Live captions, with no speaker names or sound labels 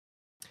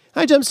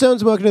Hi,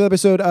 Gemstones. Welcome to the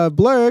episode of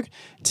Blurg.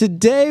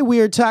 Today,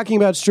 we are talking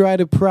about Stride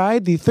of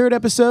Pride, the third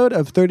episode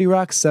of 30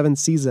 Rock's seventh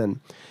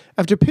season.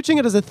 After pitching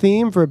it as a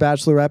theme for a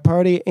bachelorette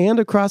party and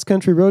a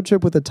cross-country road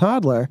trip with a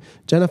toddler,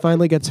 Jenna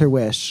finally gets her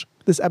wish.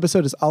 This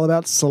episode is all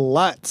about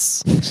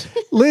sluts.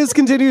 Liz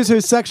continues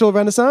her sexual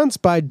renaissance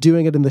by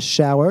doing it in the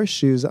shower,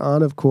 shoes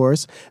on, of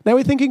course. Now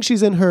we're thinking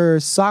she's in her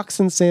socks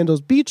and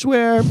sandals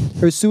beachwear,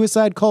 her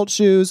suicide cult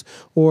shoes,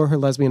 or her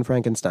lesbian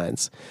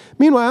Frankensteins.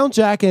 Meanwhile,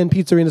 Jack and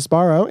Pizzerina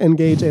Sparrow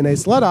engage in a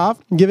slut-off,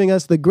 giving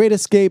us the Great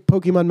Escape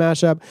Pokemon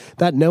mashup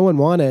that no one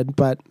wanted,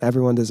 but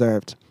everyone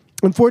deserved.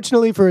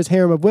 Unfortunately for his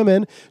harem of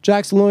women,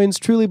 Jack's loins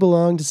truly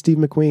belong to Steve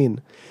McQueen.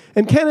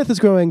 And Kenneth is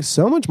growing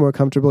so much more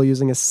comfortable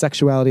using his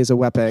sexuality as a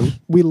weapon.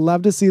 We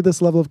love to see this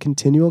level of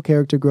continual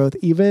character growth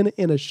even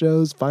in a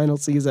show's final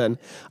season.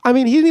 I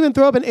mean, he didn't even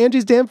throw up in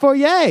Angie's damn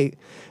foyer.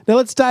 Now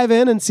let's dive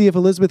in and see if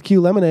Elizabeth Q.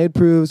 Lemonade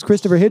proves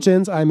Christopher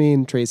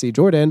Hitchens, Tracy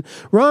Jordan,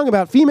 wrong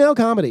about female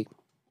comedy.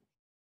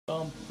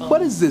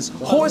 What is this,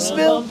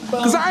 Horseville?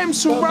 Because I am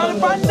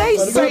surrounded by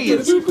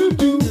naysayers.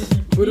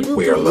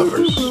 We are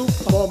lovers.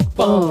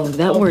 Oh,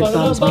 that word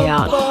bums me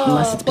out,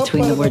 unless it's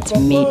between the words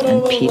meat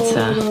and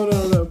pizza.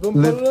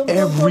 Live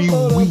every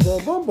week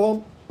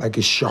like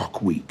a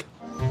Shark Week.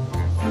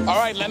 All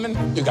right, Lemon,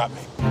 you got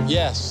me.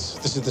 Yes,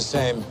 this is the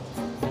same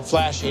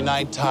flashy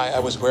night tie I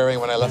was wearing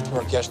when I left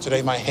work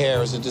yesterday. My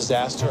hair is a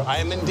disaster. I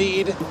am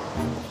indeed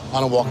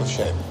on a walk of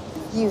shame.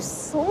 You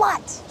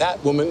slut!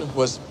 That woman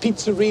was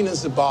Pizzerina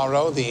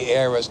Zabaro, the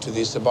heiress to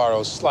the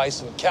Zabaro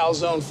slice and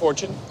calzone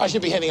fortune. I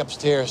should be heading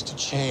upstairs to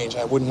change.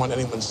 I wouldn't want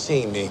anyone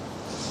seeing me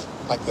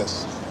like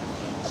this.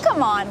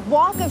 Come on,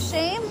 walk of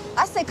shame?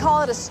 I say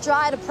call it a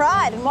stride of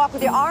pride and walk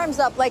with your arms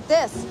up like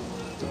this.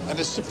 That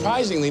is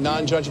surprisingly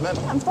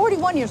non-judgmental. I'm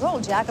 41 years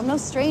old, Jack. I'm no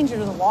stranger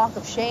to the walk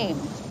of shame.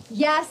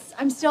 Yes,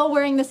 I'm still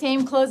wearing the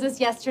same clothes as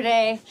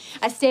yesterday.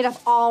 I stayed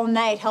up all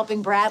night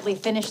helping Bradley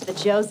finish the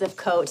Joseph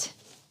coat.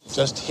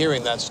 Just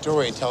hearing that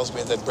story tells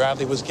me that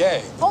Bradley was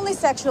gay. Only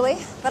sexually,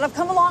 but I've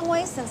come a long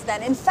way since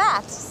then. In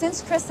fact,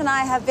 since Chris and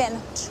I have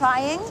been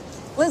trying,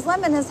 Liz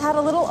Lemon has had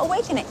a little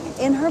awakening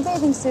in her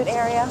bathing suit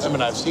area.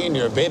 Lemon, I've seen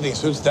your bathing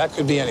suits. That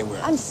could be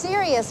anywhere. I'm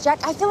serious,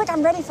 Jack. I feel like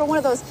I'm ready for one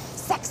of those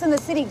Sex and the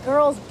City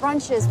girls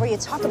brunches where you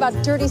talk about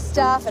dirty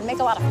stuff and make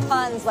a lot of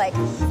puns like,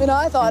 and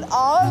I thought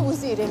I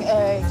was eating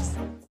eggs.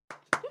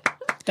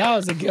 That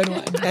was a good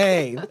one.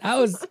 Hey. That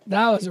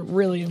was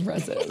really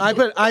impressive.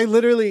 I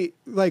literally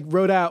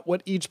wrote out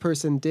what each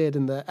person did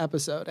in the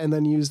episode and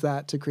then used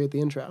that to create the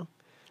intro.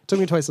 It took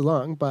me twice as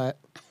long, but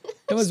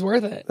It was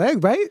worth it. hey,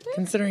 right?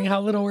 Considering how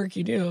little work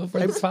you do for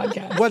this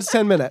podcast. What's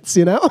 10 minutes,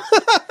 you know?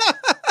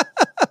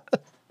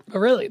 But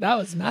really, that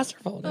was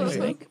masterful.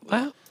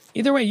 Wow.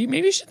 Either way,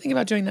 maybe you should think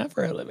about doing that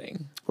for a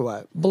living.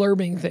 What?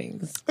 Blurbing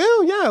things.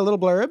 Oh, yeah, little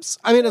blurbs.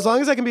 I mean, as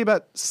long as I can be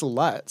about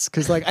sluts.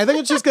 Because, I think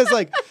it's just because,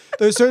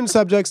 there's certain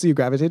subjects that you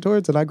gravitate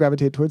towards, and I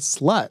gravitate towards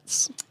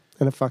sluts.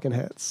 And it fucking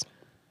hits.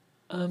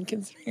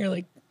 Considering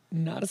you're,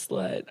 not a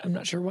slut, I'm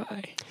not sure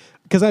why.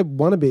 Because I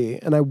want to be,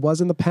 and I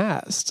was in the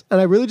past. And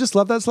I really just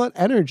love that slut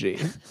energy.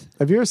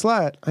 If you're a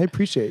slut, I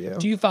appreciate you.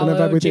 Do you follow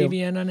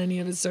JVN on any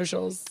of his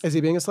socials? Is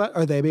he being a slut?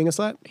 Are they being a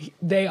slut?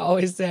 They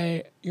always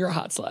say, you're a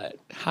hot slut.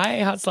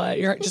 Hi, hot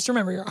slut. Just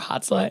remember, you're a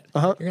hot slut.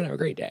 Uh-huh. You're going to have a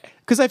great day.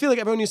 Because I feel like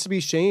everyone used to be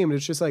shamed.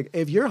 It's just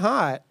if you're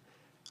hot,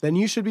 then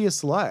you should be a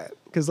slut.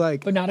 Because,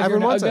 But not if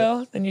everyone you're wants a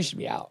no-go, then you should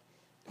be out.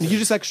 You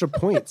just extra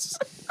points.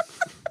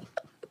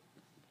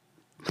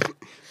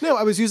 No,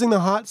 I was using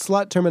the hot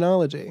slut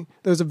terminology.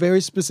 There was a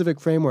very specific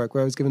framework where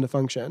I was given to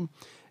function,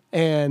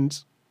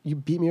 and you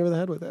beat me over the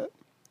head with it.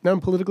 Now I'm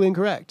politically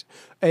incorrect.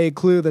 A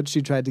clue that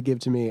she tried to give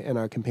to me in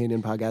our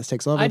companion podcast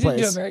takes all over the place. I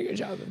didn't do a very good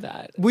job of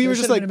that. We there were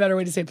just been a better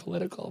way to say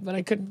political, but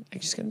I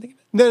just couldn't think of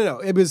it. No.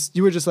 It was,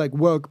 you were just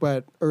woke,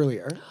 but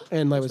earlier,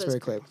 and that was very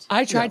clear.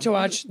 I tried to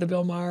watch the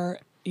Bill Maher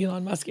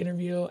Elon Musk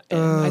interview,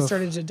 and I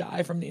started to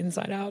die from the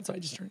inside out, so I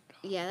just turned it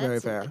off. Yeah, Very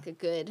that's fair. like a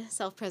good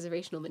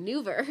self-preservational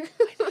maneuver. I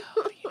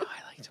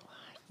like to lie.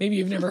 Maybe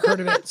you've never heard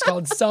of it. It's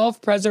called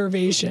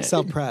self-preservation.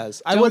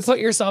 Self-pres. Don't put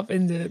yourself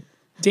into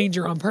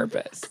danger on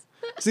purpose.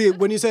 See,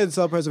 when you said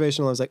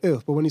self-preservation, I was like,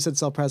 ooh. But when you said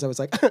self-pres, I was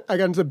like, I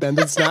got into the bend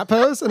and snap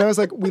pose, and I was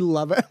like, we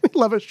love it. We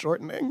love a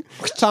shortening.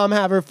 Tom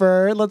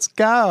Haverford, let's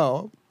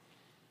go.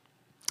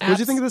 What did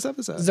you think of this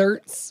episode?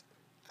 Zerts.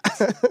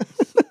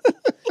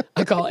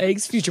 I call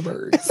eggs future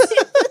birds.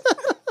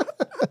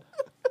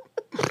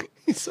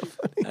 He's so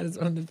funny. That is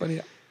one of the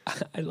funny.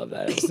 I love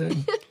that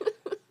episode.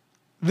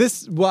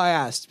 I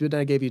asked, but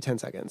I gave you 10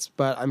 seconds,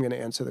 but I'm going to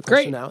answer the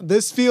question now.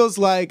 This feels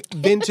like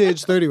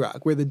vintage 30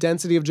 Rock, where the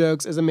density of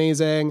jokes is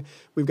amazing.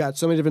 We've got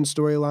so many different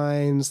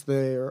storylines.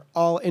 They're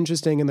all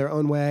interesting in their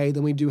own way.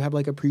 Then we do have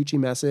a preachy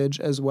message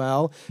as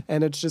well.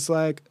 And it's just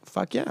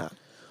fuck yeah.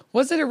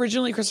 Was it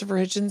originally Christopher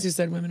Hitchens who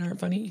said women aren't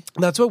funny?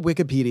 That's what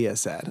Wikipedia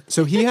said.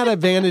 So he had a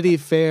Vanity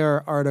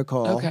Fair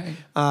article Okay.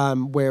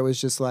 Where it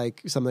was just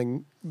like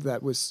something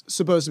that was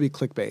supposed to be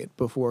clickbait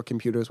before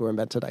computers were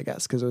invented, I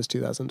guess, because it was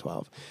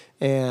 2012.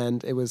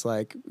 And it was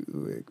like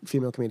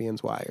female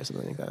comedians why or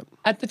something like that.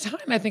 At the time,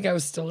 I think I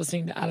was still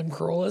listening to Adam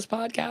Carolla's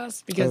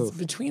podcast because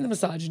between the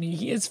misogyny,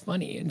 he is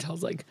funny and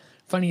tells like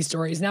funny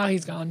stories. Now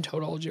he's gone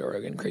total Joe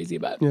Rogan crazy,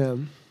 but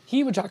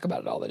he would talk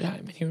about it all the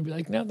time. And he would be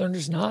like, no, they're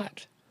just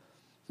not.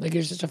 Like,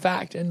 it's just a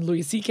fact. And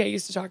Louis C.K.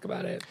 used to talk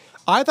about it.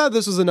 I thought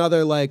this was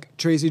another, like,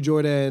 Tracy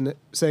Jordan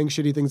saying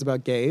shitty things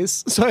about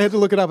gays. So I had to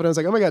look it up, and I was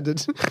like, oh, my God,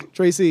 did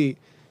Tracy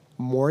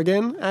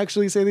Morgan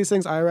actually say these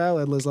things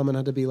IRL? And Liz Lemon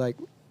had to be like,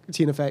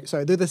 Tina Fey.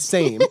 Sorry, they're the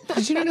same.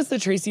 Did you notice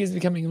that Tracy is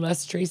becoming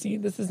less Tracy?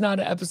 This is not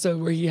an episode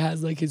where he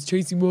has, like, his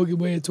Tracy Morgan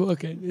way of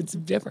talking. It's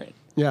different.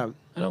 Yeah.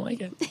 I don't like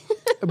it.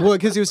 Well,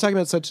 because he was talking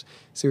about such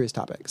serious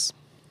topics.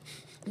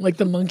 Like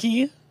the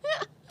monkey?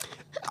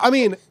 I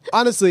mean,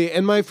 honestly,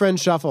 in my friend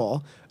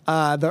Shuffle,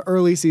 the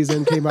early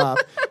season came up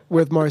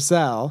with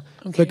Marcel,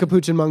 the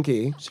capuchin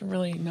monkey. Should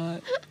really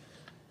not.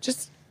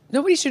 Just,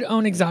 nobody should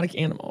own exotic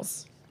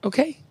animals,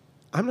 okay?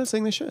 I'm not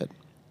saying they should.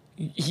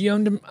 He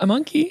owned a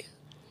monkey?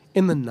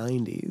 In the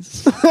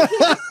 90s.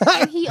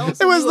 And he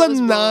also It was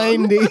knew the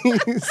wrong.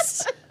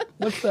 90s.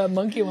 What's the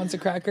monkey wants a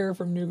cracker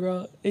from New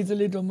Girl? He's a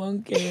little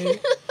monkey.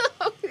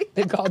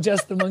 They call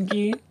Jess the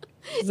monkey.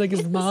 He's like,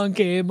 it's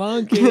monkey,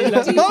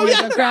 let's eat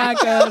the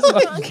crackers,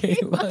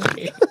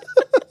 monkey.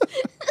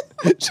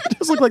 She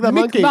does look like that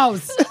Mick monkey.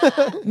 Mouse.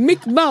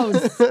 Mick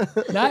Mouse.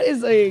 That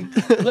is a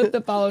clip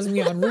that follows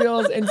me on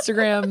Reels,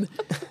 Instagram,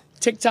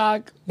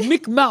 TikTok.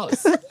 Mick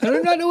Mouse. I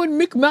do not know what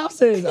Mick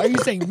Mouse is. Are you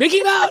saying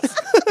Mickey Mouse?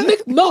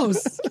 Mick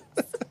Mouse.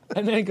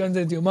 And then it goes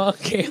into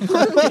monkey.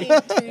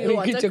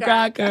 want Get a your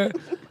cracker.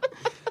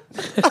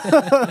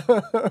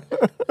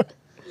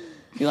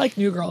 If you like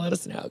New Girl, let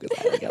us know because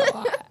I like it a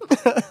lot.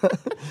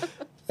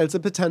 It's a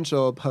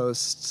potential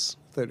post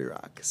 30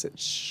 Rock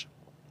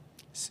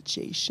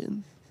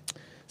situation.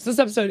 So this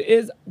episode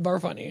is bar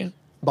funny.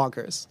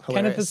 Bonkers. Hilarious.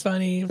 Kenneth is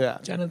funny. Yeah.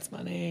 Janet's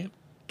funny.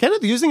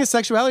 Kenneth using his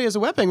sexuality as a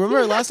weapon.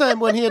 Remember last time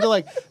when he had to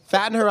like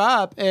fatten her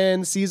up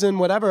in season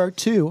whatever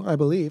 2, I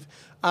believe.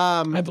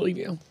 I believe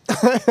you.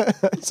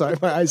 Sorry,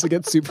 my eyes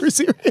get super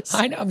serious.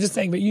 I know. I'm just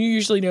saying, but you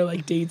usually know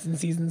like dates and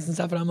seasons and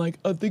stuff, and I'm like,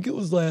 I think it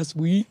was last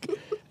week,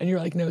 and you're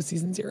like, no,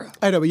 season 0.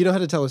 I know, but you know how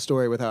to tell a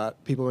story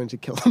without people wanting to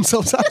kill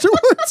themselves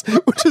afterwards,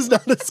 which is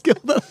not a skill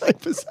that I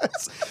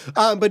possess.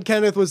 But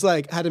Kenneth was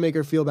like, had to make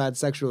her feel bad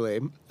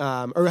sexually,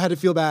 or had to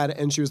feel bad,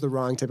 and she was the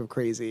wrong type of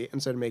crazy,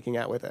 and started making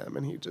out with him,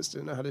 and he just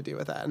didn't know how to deal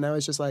with that. And now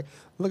he's just like,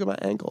 look at my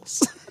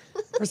ankles.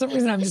 For some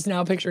reason, I'm just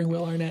now picturing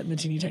Will Arnett in the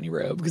teeny tiny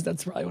robe because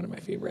that's probably one of my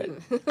favorite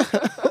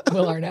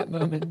Will Arnett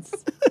moments.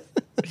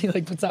 He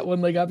like puts that one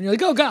leg up, and you're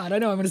like, oh God, I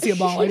know I'm going to see a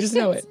ball. I just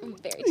know it.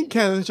 Very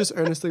Kenneth just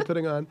earnestly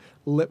putting on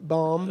lip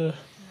balm.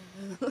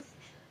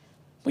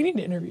 We need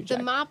to interview The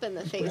Jack. mop in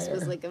the face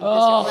was like a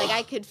Oh. like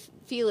I could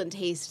feel and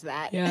taste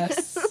that.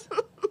 Yes.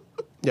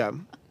 Yeah.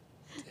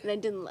 And I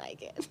didn't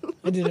like it.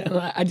 I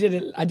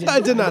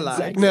did not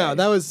like. No,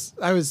 that was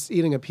I was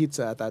eating a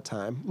pizza at that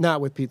time,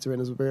 not with pizza in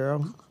his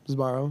Sbarro.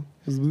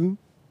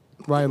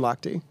 Ryan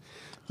Lochte,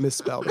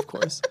 misspelled, of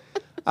course.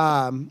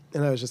 And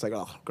I was just like,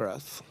 oh,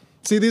 gross.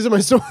 See, these are my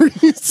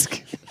stories.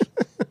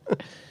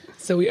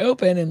 So we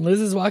open, and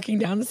Liz is walking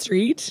down the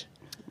street.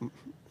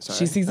 Sorry,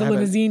 She sees I a haven't-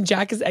 limousine.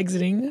 Jack is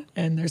exiting,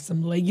 and there's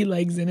some leggy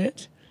legs in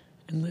it.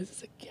 And Liz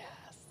is like,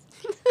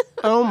 yes.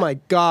 Oh my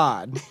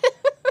God.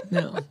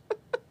 No.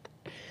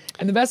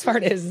 And the best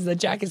part is that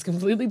Jack is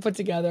completely put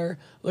together,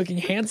 looking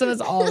handsome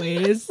as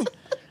always.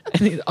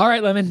 And he's, all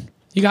right, Lemon,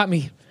 you got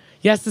me.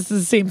 Yes, this is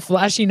the same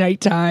flashy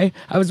night tie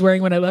I was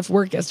wearing when I left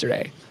work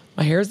yesterday.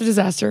 My hair is a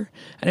disaster,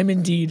 and I'm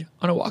indeed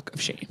on a walk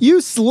of shame. You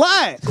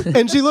slut.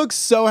 And she looks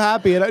so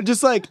happy. And I'm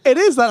just like, it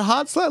is that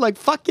hot slut. Like,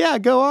 fuck yeah,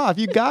 go off.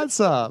 You got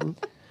some.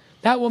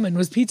 That woman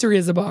was Pizzeria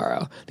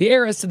Zabaro, the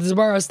heiress to the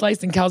Zabaro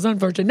slice and calzone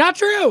fortune. Not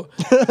true!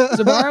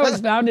 Zabaro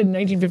was founded in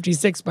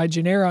 1956 by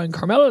Gennaro and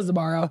Carmela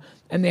Zabaro,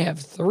 and they have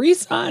 3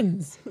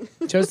 sons,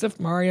 Joseph,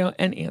 Mario,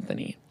 and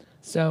Anthony.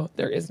 So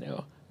there is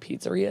no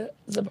Pizzeria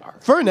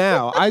Zabaro. For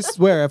now, I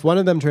swear, if one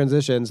of them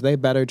transitions, they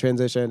better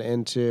transition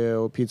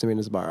into Pizza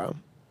Mina Sbarro.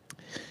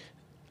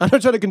 I'm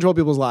not trying to control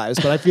people's lives,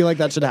 but I feel like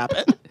that should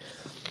happen.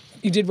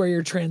 You did wear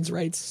your trans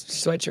rights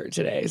sweatshirt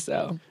today,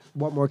 so.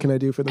 What more can I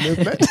do for the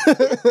movement?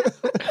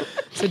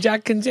 So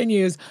Jack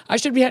continues, I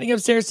should be heading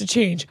upstairs to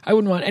change. I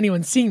wouldn't want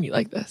anyone seeing me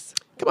like this.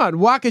 Come on,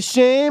 walk of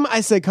shame.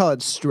 I say call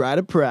it stride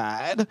of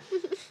pride.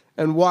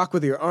 And walk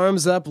with your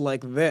arms up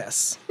like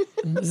this.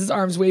 And his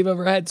arms wave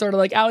overhead, sort of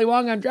like Ali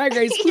Wong on Drag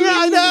Race. Yeah,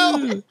 I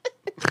know.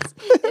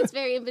 It's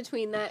very in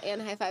between that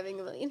and high-fiving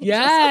a million.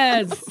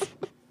 Yes.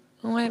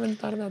 Oh, I haven't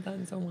thought about that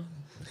in so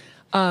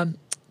long.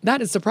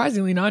 That is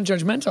surprisingly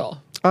non-judgmental.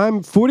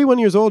 I'm 41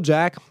 years old,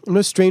 Jack. I'm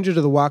no stranger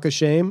to the walk of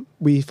shame.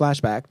 We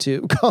flashback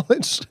to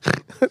college.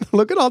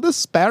 Look at all the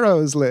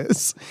sparrows,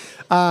 Liz.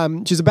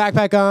 She's a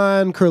backpack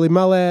on, curly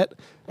mullet,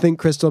 Think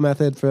Crystal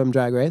Method from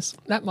Drag Race.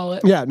 That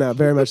mullet. Yeah, no,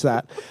 very much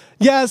that.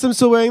 Yes, I'm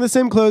still wearing the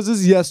same clothes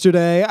as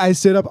yesterday. I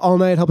stayed up all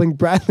night helping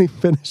Bradley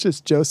finish his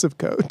Joseph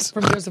coat.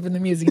 From Joseph and the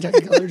Amazing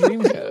Technicolor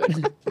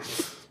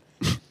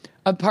Dreamcoat.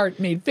 A part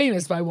made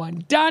famous by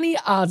one Donny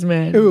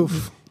Osmond.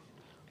 Oof.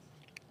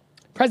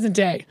 Present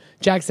day,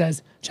 Jack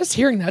says, just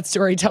hearing that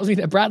story tells me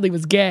that Bradley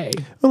was gay.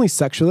 Only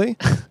sexually.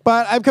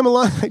 But I've come a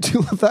long I do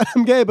love that.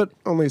 I'm gay, but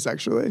only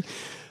sexually.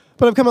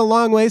 But I've come a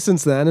long way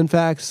since then. In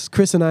fact,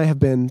 Chris and I have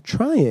been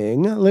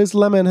trying. Liz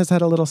Lemon has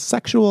had a little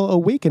sexual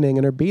awakening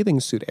in her bathing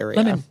suit area.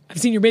 Lemon, I've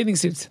seen your bathing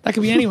suits. That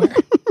could be anywhere.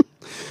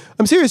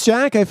 I'm serious,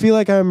 Jack. I feel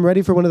like I'm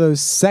ready for one of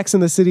those Sex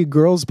and the City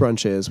girls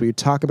brunches where you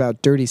talk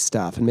about dirty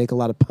stuff and make a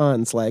lot of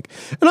puns like,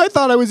 and I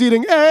thought I was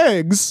eating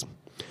eggs.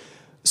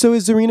 So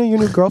is Zarina your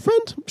new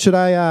girlfriend? Should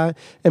I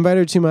invite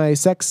her to my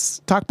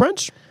sex talk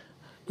brunch?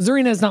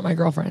 Zarina is not my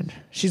girlfriend.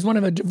 She's one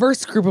of a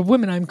diverse group of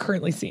women I'm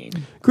currently seeing.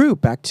 Group,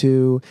 back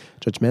to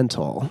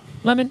judgmental.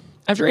 Lemon,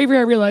 after Avery,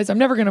 I realized I'm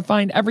never going to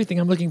find everything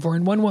I'm looking for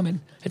in one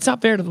woman. It's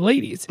not fair to the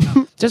ladies,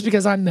 just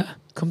because I'm the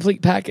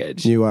complete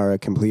package. You are a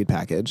complete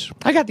package.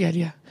 I got the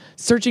idea.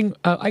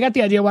 I got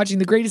the idea watching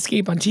The Great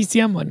Escape on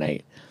TCM one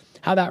night.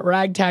 How that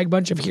ragtag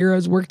bunch of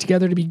heroes work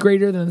together to be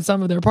greater than the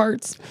sum of their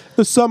parts.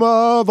 The sum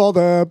of all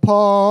their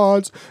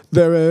parts,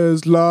 there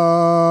is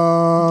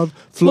love.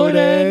 Floyd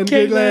and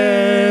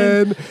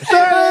Caitlin,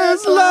 there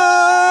is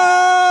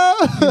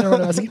love. Neither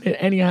one of us can hit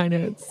any high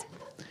notes.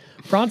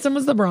 Bronson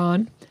was the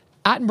brawn,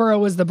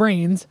 Attenborough was the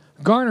brains,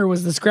 Garner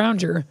was the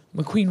scrounger,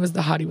 McQueen was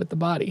the hottie with the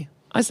body.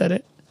 I said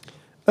it.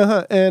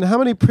 And how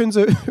many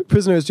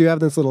prisoners do you have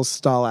in this little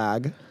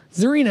stalag?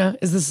 Zarina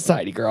is the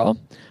society girl.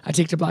 I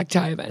take to black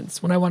tie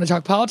events. When I want to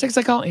talk politics,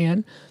 I call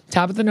Anne.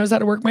 Tabitha knows how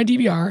to work my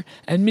DVR.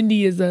 And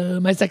Mindy is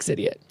my sex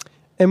idiot.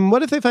 And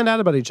what if they find out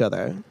about each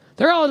other?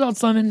 They're all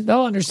adults, Lemon.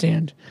 They'll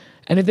understand.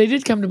 And if they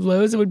did come to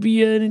blows, it would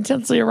be an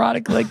intensely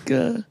erotic, like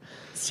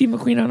Steve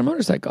McQueen on a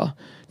motorcycle,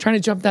 trying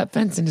to jump that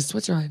fence into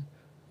Switzerland.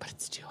 But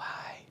it's too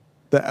high.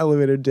 The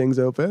elevator dings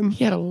open.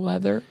 He had a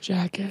leather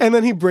jacket. And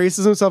then he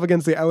braces himself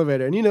against the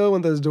elevator. And you know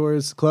when those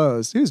doors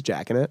close, he was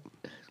jacking it.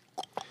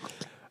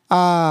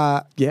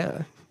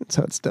 Yeah, that's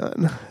how it's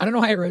done. I don't know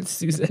why I wrote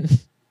Susan.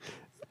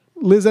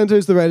 Liz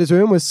enters the writer's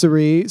room with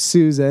Suri,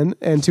 Susan,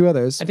 and two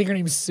others. I think her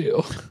name's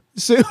Sue.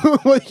 Sue,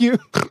 well, you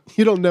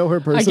don't know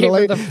her personally.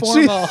 I gave her the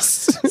formal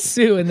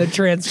Sue in the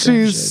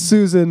transcription. She's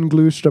Susan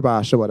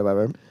Glushtabash or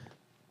whatever.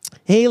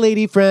 Hey,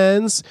 lady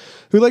friends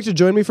who'd like to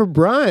join me for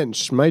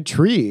brunch, my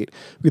treat.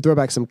 We could throw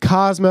back some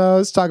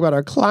Cosmos, talk about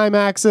our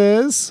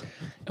climaxes.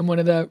 And one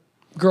of the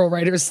girl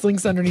writers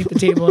slinks underneath the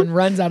table and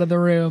runs out of the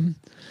room.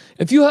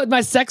 If you heard my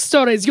sex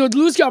stories, you'd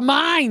lose your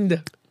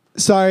mind.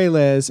 Sorry,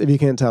 Liz, if you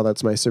can't tell,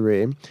 that's my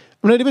Suri.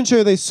 I'm not even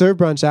sure they serve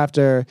brunch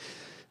after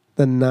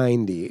the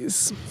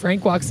 90s.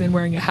 Frank walks in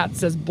wearing a hat that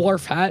says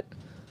Blurf hat.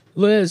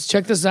 Liz,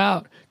 check this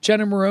out.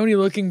 Jenna Maroney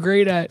looking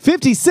great at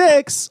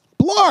 56?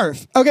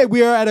 Blarf. Okay,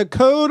 we are at a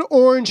code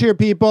orange here,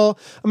 people.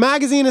 A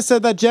magazine has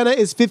said that Jenna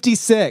is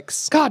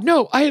 56. God,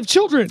 no, I have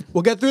children.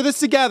 We'll get through this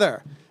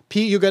together.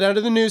 Pete, you go down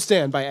to the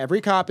newsstand, buy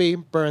every copy,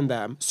 burn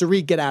them.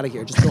 Suri, get out of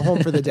here. Just go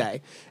home for the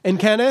day. And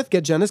Kenneth,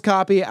 get Jenna's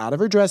copy out of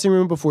her dressing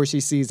room before she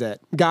sees it.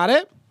 Got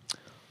it?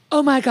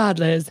 Oh my God,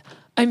 Liz.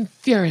 I'm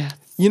furious.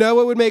 You know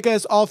what would make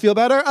us all feel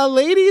better? A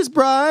ladies'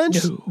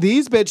 brunch. No.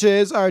 These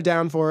bitches are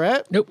down for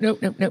it. Nope.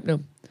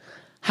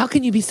 How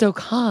can you be so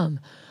calm?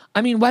 I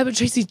mean, why would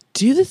Tracy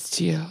do this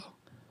to you?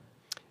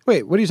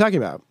 Wait, what are you talking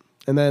about?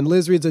 And then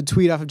Liz reads a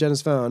tweet off of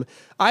Jenna's phone.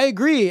 I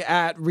agree,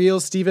 at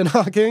real Stephen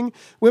Hawking.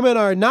 Women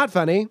are not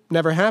funny,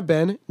 never have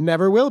been,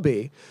 never will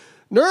be.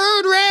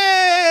 Nerd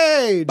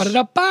rage!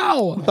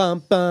 Ba-da-da-bow!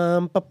 Bum,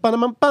 bum,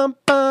 ba-ba-da-bum, bum,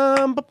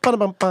 bum,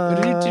 ba-ba-da-bum,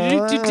 bum.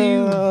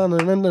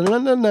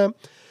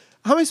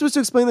 How am I supposed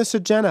to explain this to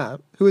Jenna,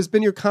 who has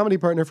been your comedy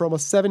partner for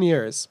almost 7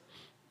 years?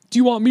 Do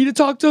you want me to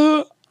talk to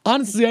her?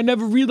 Honestly, I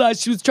never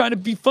realized she was trying to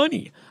be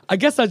funny. I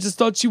guess I just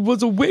thought she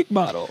was a wig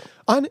model.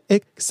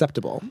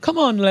 Unacceptable. Come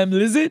on, Lem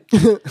Lizard.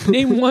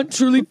 Name one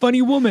truly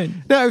funny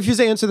woman. Now, I refuse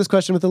to answer this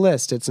question with a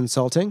list. It's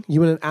insulting. You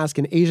wouldn't ask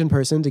an Asian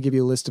person to give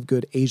you a list of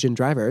good Asian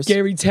drivers.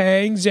 Gary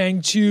Tang,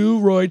 Zhang Chu,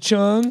 Roy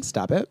Chung.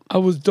 Stop it. I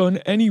was done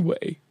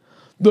anyway.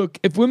 Look,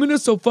 if women are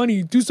so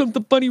funny, do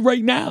something funny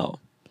right now.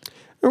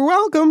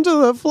 Welcome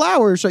to the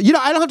flower show. You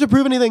know, I don't have to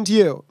prove anything to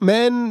you.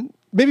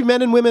 Maybe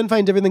men and women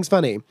find different things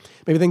funny.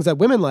 Maybe things that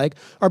women like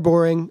are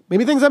boring.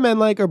 Maybe things that men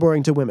like are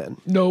boring to women.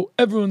 No,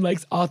 everyone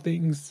likes all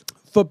things.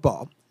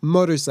 Football,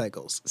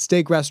 motorcycles,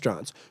 steak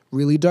restaurants,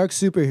 really dark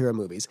superhero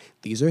movies.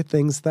 These are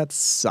things that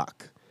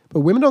suck. But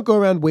women don't go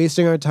around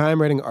wasting our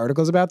time writing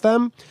articles about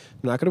them.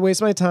 I'm not going to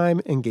waste my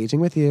time engaging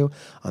with you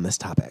on this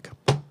topic.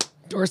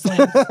 Door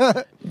slam.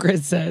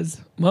 Grizz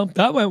says, well,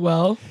 that went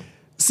well.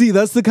 See,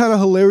 that's the kind of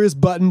hilarious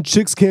button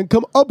chicks can't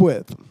come up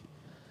with.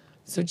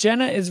 So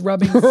Jenna is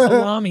rubbing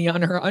salami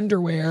on her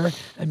underwear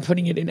and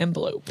putting it in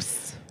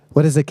envelopes.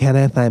 What is it,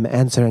 Kenneth? I'm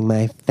answering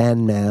my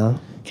fan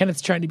mail.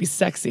 Kenneth's trying to be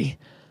sexy.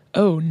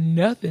 Oh,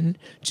 nothing.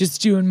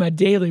 Just doing my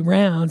daily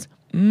rounds.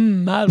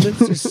 My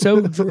lips are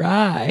so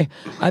dry.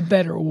 I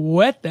better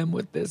wet them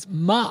with this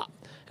mop.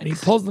 and he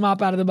pulls the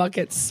mop out of the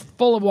bucket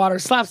full of water,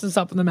 slaps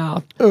himself in the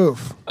mouth.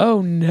 Oof.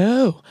 Oh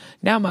no.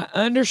 Now my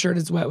undershirt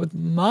is wet with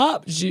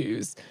mop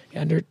juice. He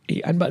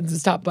unbuttons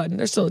his top button.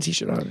 There's still a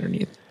t-shirt on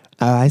underneath.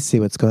 Oh, I see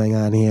what's going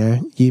on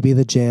here. You be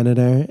the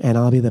janitor, and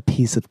I'll be the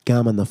piece of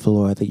gum on the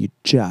floor that you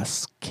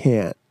just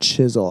can't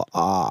chisel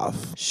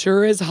off.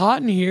 Sure is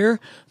hot in here.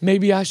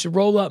 Maybe I should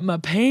roll up my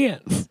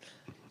pants.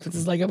 Puts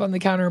his leg up on the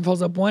counter and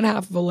pulls up one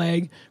half of a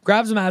leg,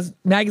 grabs a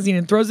magazine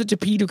and throws it to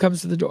Pete, who comes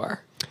to the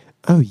door.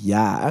 Oh,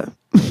 yeah.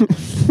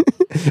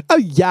 Oh,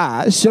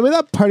 yeah. Show me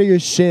that part of your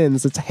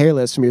shins that's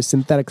hairless from your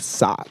synthetic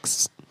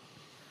socks.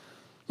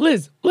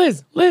 Liz.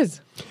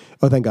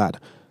 Oh, thank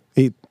God.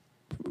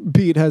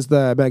 Pete has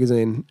the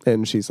magazine,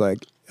 and she's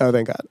like, oh,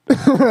 thank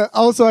God.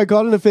 Also, I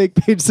called in a fake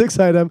page 6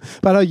 item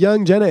about how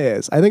young Jenna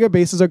is. I think our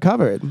bases are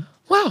covered.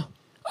 Wow.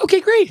 Okay,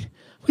 great.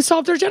 We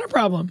solved our Jenna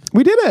problem.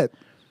 We did it.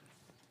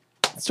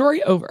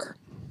 Story over.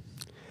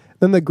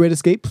 Then the Great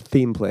Escape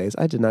theme plays.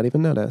 I did not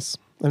even notice.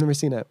 I've never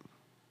seen it.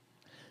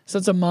 So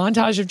it's a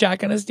montage of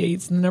Jack on his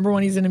dates. And the number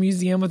one, he's in a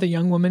museum with a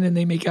young woman, and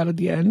they make out at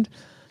the end.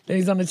 Then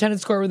he's on a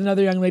tennis court with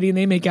another young lady, and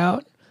they make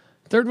out.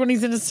 Third one,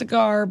 he's in a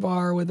cigar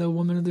bar with a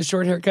woman with a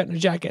short haircut and a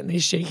jacket, and they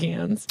shake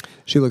hands.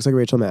 She looks like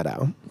Rachel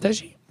Maddow. Does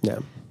she? Yeah.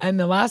 And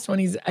the last one,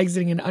 he's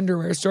exiting an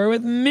underwear store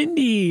with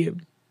Mindy.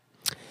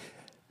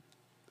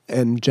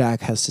 And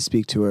Jack has to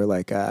speak to her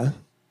like a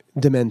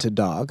demented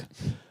dog.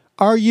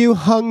 Are you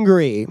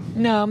hungry?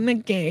 No,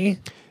 Mickey.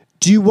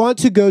 Do you want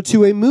to go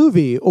to a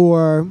movie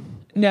or...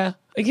 No,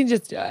 we can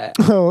just do it.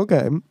 Oh,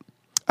 okay.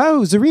 Oh,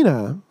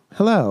 Zarina.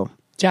 Hello.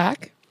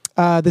 Jack?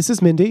 This is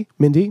Mindy.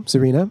 Mindy,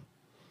 Zarina.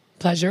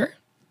 Pleasure.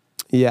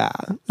 Yeah.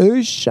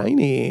 Oh,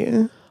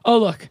 shiny. Oh,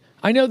 look.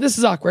 I know this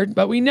is awkward,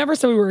 but we never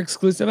said we were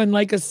exclusive. And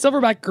like a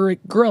silverback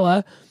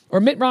gorilla or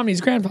Mitt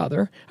Romney's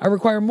grandfather, I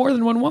require more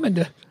than one woman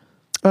to...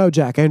 Oh,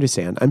 Jack, I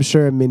understand. I'm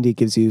sure Mindy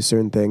gives you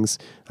certain things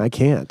I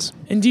can't.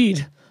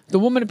 Indeed. The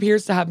woman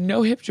appears to have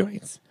no hip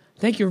joints.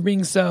 Thank you for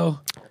being so...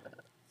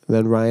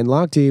 Then Ryan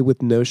Lochte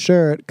with no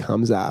shirt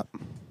comes up.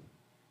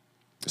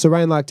 So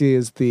Ryan Lochte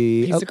is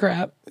the... Piece of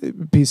crap.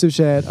 Piece of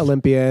shit,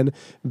 Olympian,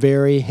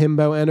 very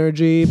himbo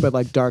energy, but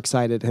like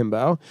dark-sided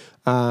himbo.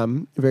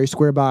 Very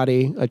square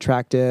body,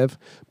 attractive,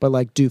 but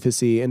like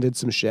doofusy, and did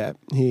some shit.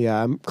 He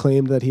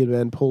claimed that he had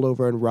been pulled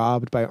over and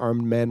robbed by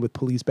armed men with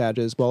police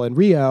badges while in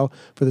Rio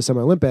for the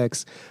Summer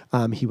Olympics.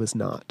 He was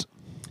not.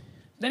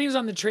 Then he was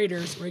on the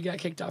Traders where he got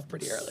kicked off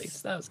pretty early,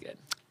 so that was good.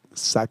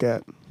 Suck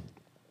it.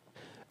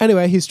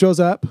 Anyway, he strolls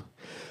up.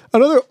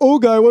 Another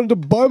old guy wanted to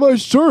buy my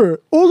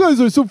shirt. Old guys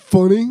are so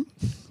funny.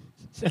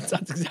 That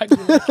sounds exactly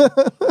like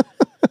it.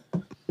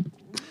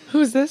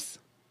 Who is this?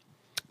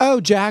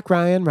 Oh, Jack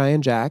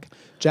Ryan, Jack.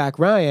 Jack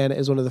Ryan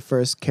is one of the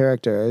first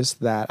characters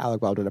that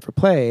Alec Baldwin ever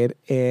played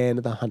in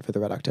The Hunt for the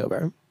Red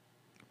October.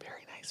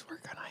 Very nice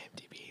work on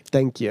IMDb.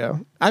 Thank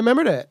you. I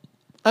remembered it.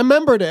 I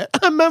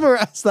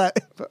memorized that.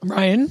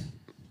 Ryan?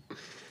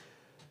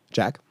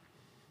 Jack.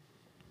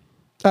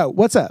 Oh,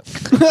 what's up?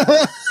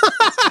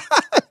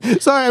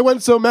 Sorry, I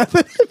went so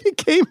method. It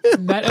became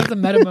him. That's a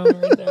meta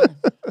moment right there.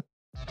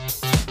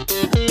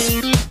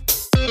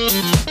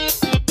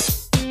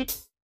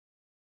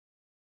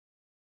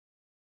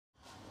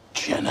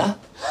 Jenna?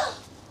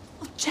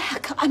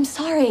 Jack, I'm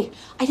sorry.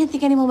 I didn't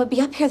think anyone would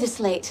be up here this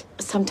late.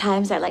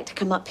 Sometimes I like to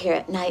come up here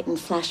at night and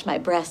flash my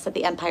breasts at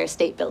the Empire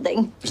State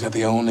Building. Is that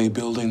the only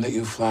building that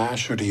you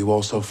flash, or do you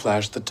also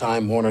flash the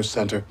Time Warner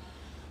Center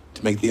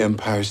to make the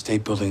Empire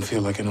State Building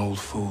feel like an old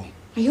fool?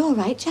 Are you all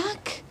right,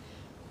 Jack?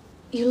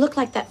 You look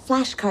like that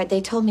flashcard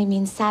they told me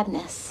means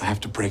sadness. I have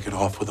to break it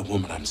off with a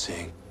woman I'm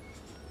seeing.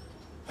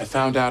 I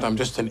found out I'm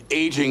just an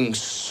aging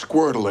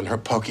Squirtle in her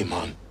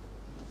Pokemon.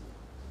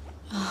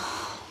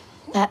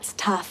 That's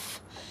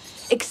tough.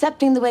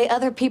 Accepting the way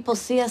other people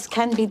see us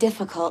can be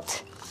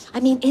difficult. I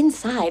mean,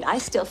 inside, I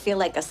still feel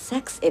like a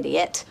sex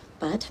idiot.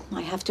 But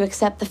I have to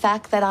accept the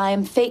fact that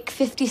I'm fake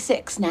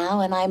 56 now,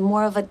 and I'm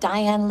more of a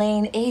Diane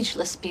Lane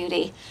ageless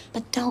beauty.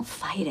 But don't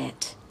fight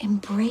it.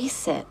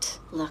 Embrace it.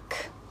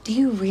 Look, do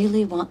you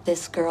really want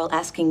this girl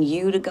asking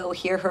you to go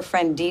hear her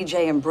friend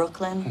DJ in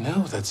Brooklyn?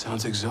 No, that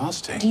sounds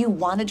exhausting. Do you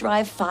want to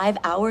drive 5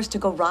 hours to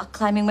go rock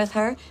climbing with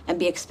her and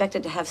be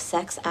expected to have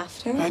sex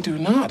after? I do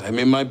not. I'm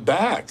in my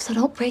bag. So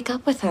don't break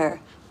up with her.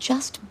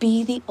 Just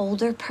be the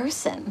older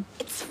person.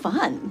 It's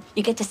fun.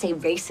 You get to say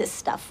racist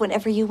stuff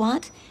whenever you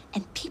want,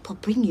 and people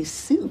bring you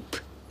soup.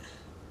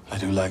 I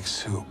do like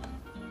soup.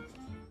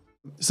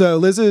 So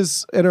Liz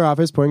is in her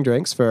office pouring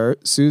drinks for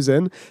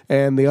Susan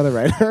and the other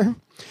writer.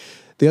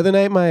 The other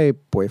night, my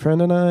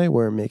boyfriend and I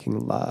were making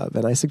love,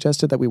 and I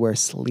suggested that we wear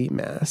sleep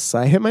masks.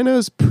 I hit my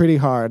nose pretty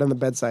hard on the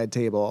bedside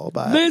table,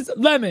 but... Liz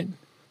Lemon,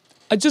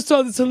 I just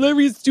saw this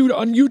hilarious dude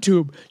on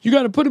YouTube. You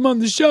got to put him on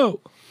the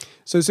show.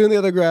 So soon the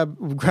other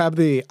grab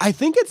the... I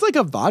think it's like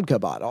a vodka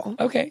bottle.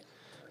 Okay.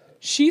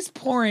 She's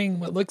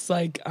pouring what looks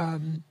like...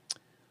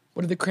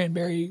 what are the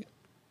cranberry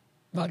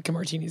vodka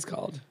martinis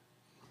called?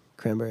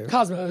 Cranberry.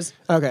 Cosmos.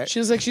 Okay. She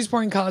looks like she's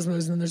pouring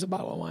Cosmos, and then there's a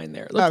bottle of wine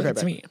there. It looks like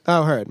to me.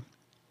 Oh, heard.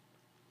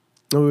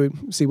 We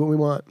see what we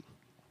want.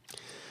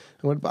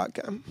 I want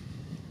vodka.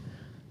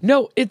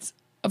 No, it's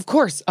Of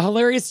course, a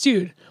hilarious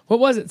dude. What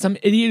was it? Some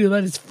idiot who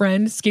let his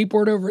friend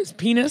skateboard over his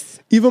penis?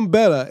 Even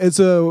better, it's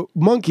a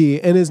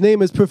monkey, and his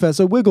name is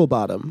Professor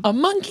Wigglebottom. A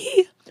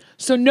monkey?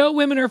 So no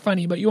women are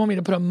funny, but you want me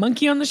to put a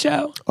monkey on the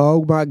show?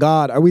 Oh my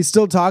God, are we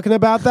still talking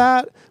about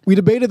that? We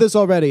debated this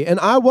already, and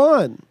I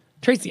won.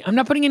 Tracy, I'm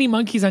not putting any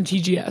monkeys on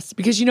TGS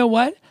because you know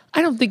what?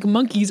 I don't think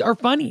monkeys are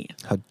funny.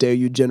 How dare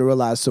you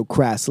generalize so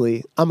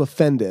crassly? I'm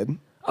offended.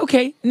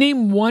 Okay,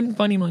 name one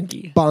funny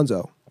monkey.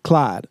 Bonzo,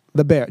 Clyde,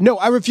 the bear. No,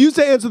 I refuse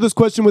to answer this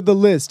question with the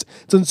list.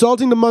 It's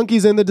insulting to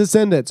monkeys and the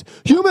descendants.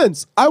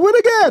 Humans, I win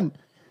again.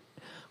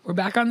 We're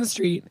back on the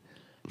street.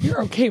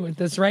 You're okay with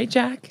this, right,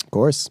 Jack? Of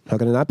course. How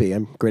can it not be?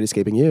 I'm great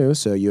escaping you,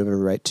 so you have a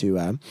right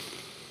to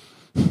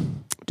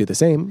do the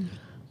same.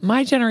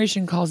 My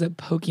generation calls it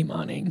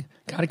Pokemoning.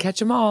 Gotta catch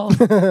them all.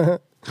 That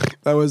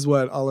was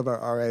what all of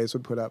our RAs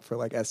would put up for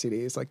like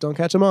STDs. Like, don't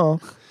catch them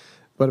all.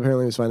 But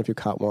apparently it was fine if you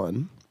caught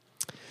one.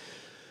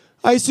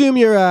 I assume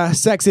your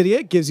sex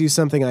idiot gives you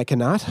something I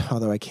cannot,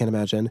 although I can't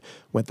imagine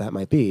what that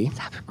might be.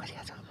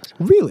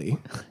 Really?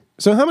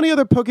 So how many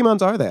other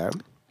Pokemons are there?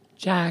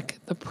 Jack,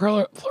 the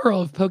plural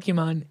of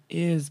Pokemon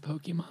is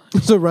Pokemon.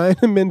 So Ryan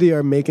and Mindy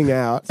are making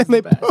out, and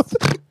they both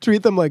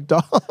treat them like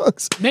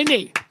dogs.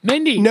 Mindy!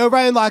 No,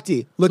 Ryan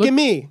Lochte. Look at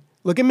me.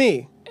 Look at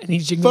me. And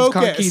he's jiggling his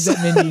car Focus. keys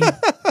at Mindy. Terrible.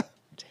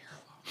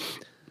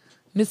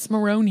 Miss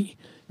Maroney,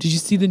 did you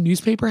see the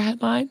newspaper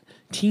headline?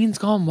 Teens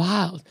gone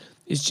wild.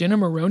 Is Jenna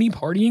Maroney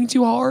partying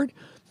too hard?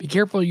 Be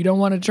careful, you don't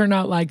want to turn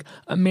out like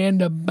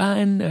Amanda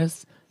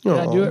Bynes. Did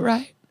I do it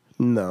right?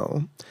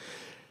 No.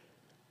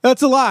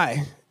 That's a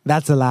lie.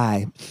 That's a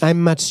lie.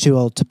 I'm much too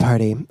old to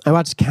party. I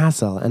watched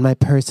Castle, and my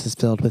purse is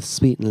filled with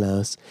sweet and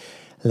lows.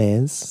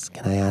 Liz,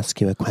 can I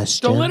ask you a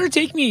question? Don't let her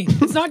take me.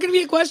 It's not going to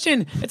be a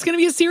question. It's going to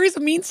be a series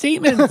of mean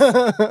statements.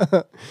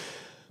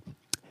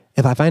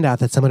 If I find out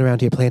that someone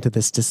around here planted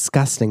this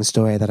disgusting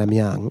story that I'm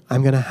young,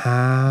 I'm going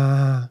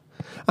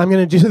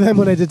to do to them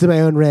what I did to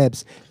my own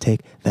ribs.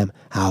 Take them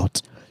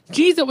out.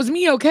 Jeez, it was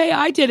me, okay?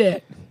 I did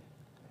it.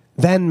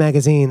 Then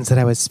magazine said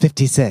I was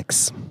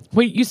 56.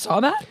 Wait, you saw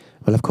that?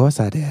 Well, of course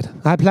I did.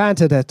 I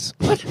planted it.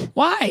 What?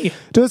 Why?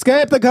 To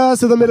escape the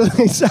curse of the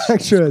middle-aged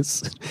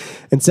actress.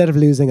 Instead of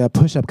losing a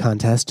push-up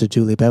contest to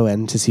Julie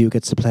Bowen to see who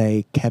gets to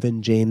play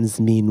Kevin James'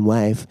 mean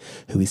wife,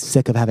 who he's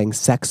sick of having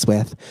sex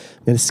with,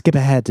 I'm going to skip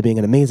ahead to being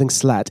an amazing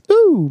slut.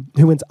 Ooh,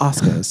 who wins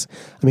Oscars.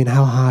 I mean,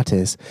 how hot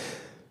is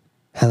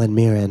Helen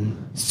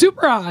Mirren?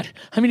 Super hot.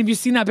 I mean, have you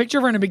seen that picture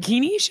of her in a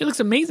bikini? She looks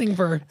amazing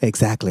for...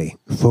 Exactly.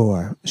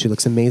 She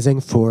looks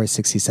amazing for a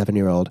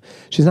 67-year-old.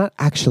 She's not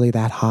actually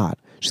that hot.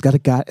 She's got a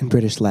gut and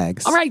British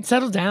legs. All right,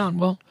 settle down.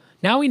 Well,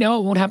 now we know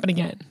it won't happen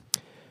again.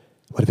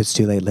 What if it's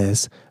too late,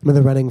 Liz? I'm in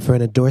the running for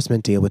an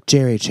endorsement deal with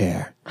Jerry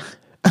Chair,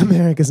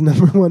 America's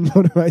 #1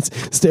 motorized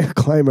stair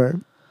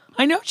climber.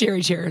 I know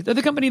Jerry Chair. They're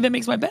the company that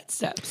makes my bed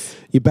steps.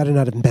 You better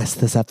not have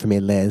messed this up for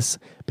me, Liz,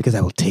 because I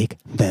will take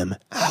them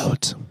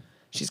out.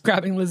 She's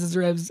grabbing Liz's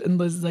ribs, and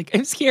Liz is like,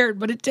 I'm scared,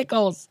 but it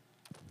tickles.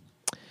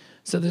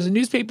 So there's a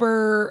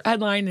newspaper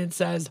headline, and it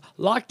says,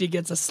 Lochte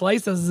gets a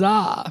slice of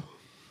za.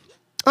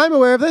 I'm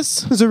aware of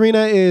this.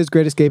 Zarina is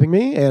great escaping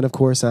me, and of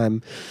course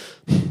I'm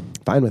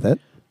fine with it.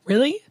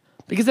 Really?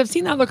 Because I've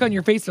seen that look on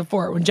your face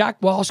before when Jack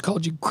Welch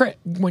called you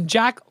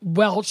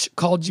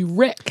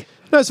Rick.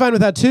 I was fine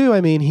with that too.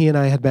 I mean, he and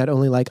I had met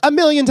only like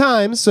 1,000,000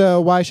 times,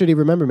 so why should he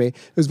remember me? It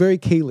was very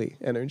Kaylee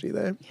energy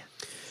there. Yeah.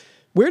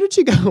 Where did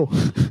she go?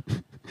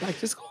 Back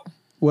to school.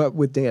 What,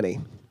 with Danny?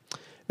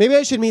 Maybe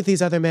I should meet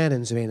these other men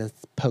in Zarina's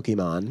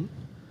Pokemon.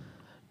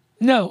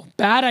 No,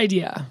 bad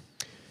idea.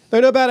 There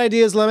are no bad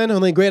ideas, Lemon,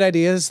 only great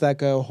ideas that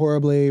go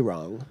horribly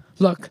wrong.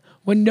 Look,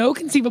 when no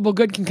conceivable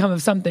good can come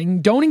of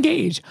something, don't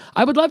engage.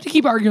 I would love to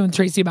keep arguing with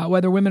Tracy about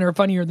whether women are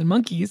funnier than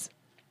monkeys.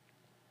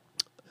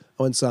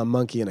 I once saw a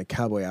monkey in a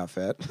cowboy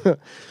outfit.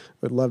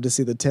 Would love to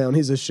see the town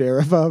he's a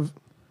sheriff of.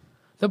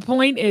 The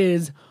point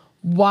is,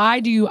 why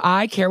do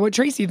I care what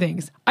Tracy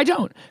thinks? I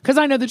don't, because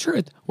I know the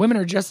truth. Women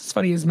are just as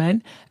funny as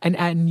men,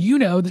 and you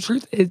know the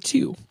truth is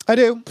too. I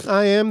do.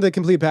 I am the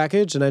complete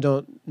package, and I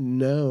don't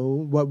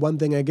know what one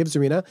thing I give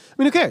Zarina. I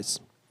mean, who cares?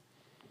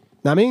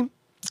 Not me.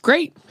 It's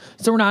great.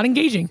 So we're not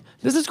engaging.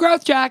 This is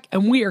Growth Jack,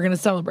 and we are going to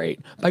celebrate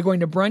by going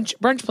to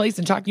brunch place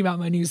and talking about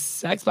my new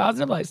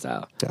sex-positive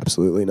lifestyle.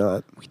 Absolutely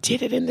not. We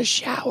did it in the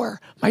shower.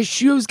 My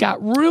shoes got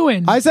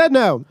ruined. I said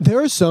no.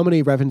 There are so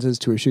many references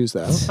to her shoes,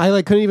 though.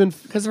 I couldn't even...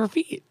 Because of her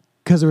feet.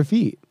 Because of her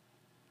feet.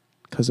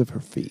 Because of her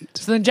feet.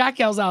 So then Jack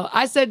yells out,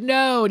 I said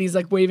no. And he's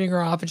like waving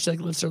her off, and she like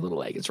lifts her little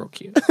leg. It's real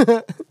cute.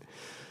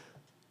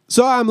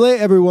 So I'm late,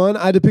 everyone.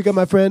 I had to pick up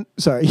my friend.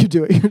 Sorry, you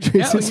do it. You're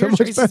Tracy. No, your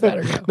Tracy's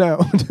better.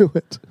 No, do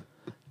it.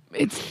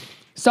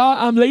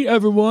 I'm late,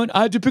 everyone.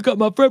 I had to pick up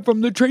my friend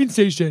from the train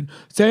station.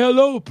 Say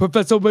hello,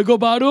 Professor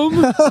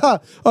Wigglebottom.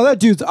 Oh,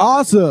 that dude's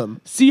awesome.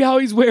 See how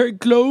he's wearing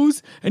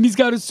clothes? And he's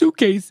got a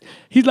suitcase.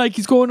 He's like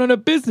he's going on a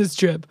business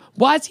trip.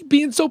 Why is he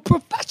being so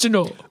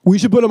professional? We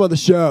should put him on the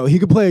show. He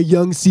could play a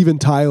young Steven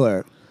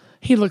Tyler.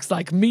 He looks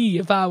like me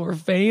if I were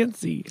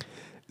fancy.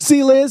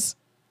 See, Liz,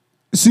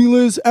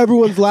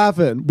 everyone's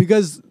laughing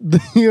because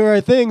there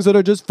are things that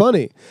are just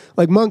funny.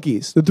 Like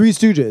monkeys, the Three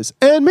Stooges,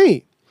 and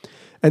me.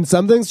 And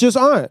some things just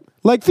aren't.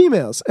 Like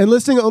females, and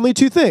listing only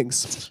 2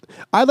 things.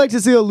 I'd like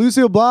to see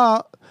Lucille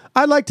Ball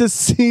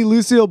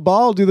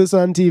do this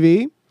on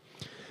TV.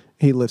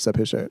 He lifts up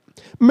his shirt.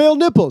 Male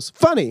nipples,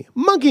 funny.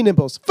 Monkey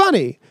nipples,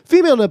 funny.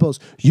 Female nipples,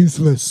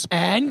 useless.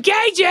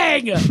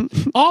 Engaging!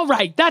 All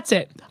right, that's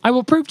it. I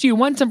will prove to you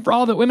once and for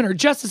all that women are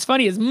just as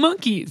funny as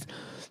monkeys.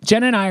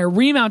 Jenna and I are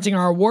remounting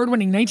our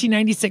award-winning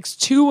 1996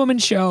 two-woman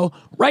show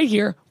right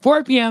here,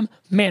 4 p.m.,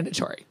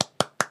 mandatory.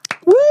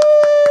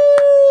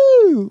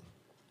 Woo!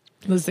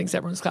 Liz thinks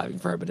everyone's clapping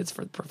for her, but it's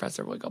for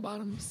Professor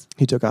Wigglebottoms.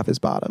 He took off his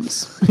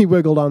bottoms. He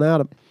wiggled on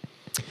at him.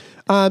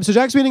 So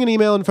Jack's reading an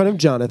email in front of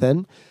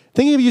Jonathan.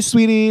 Thinking of you,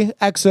 sweetie,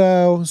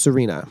 XO,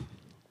 Serena.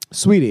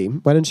 Sweetie,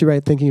 why didn't she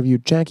write thinking of you,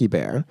 Jackie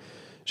Bear?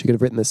 She could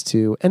have written this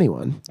to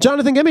anyone.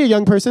 Jonathan, give me a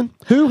young person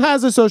who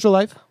has a social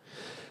life.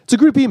 It's a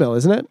group email,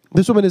 isn't it?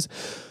 This woman is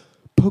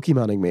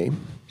Pokemoning me.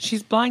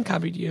 She's blind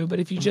copied you, but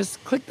if you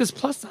just click this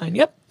plus sign,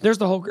 yep, there's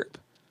the whole group.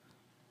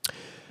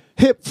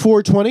 Hip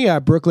 420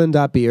 at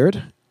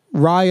brooklyn.beard.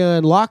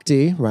 Ryan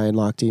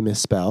Lochte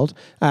misspelled,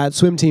 at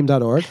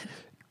swimteam.org.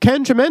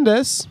 Ken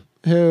Tremendous,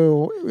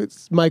 who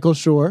is Michael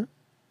Shore,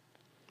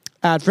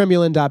 at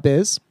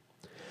fremulin.biz.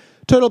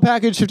 Total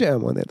package 50. Oh,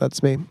 well,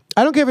 that's me.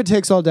 I don't care if it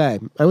takes all day.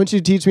 I want you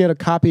to teach me how to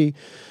copy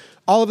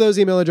all of those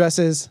email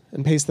addresses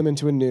and paste them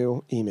into a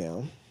new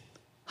email.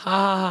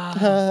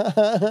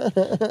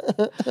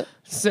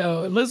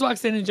 So Liz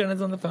walks in and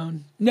Jonah's on the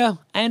phone. No,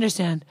 I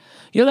understand.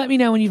 You'll let me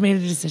know when you've made a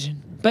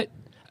decision. But,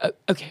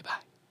 okay, bye.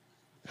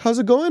 How's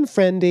it going,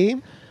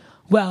 friendy?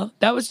 Well,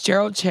 that was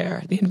Gerald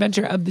Chair, the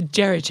inventor of the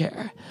Jerry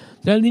Chair.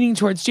 They're leaning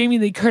towards Jamie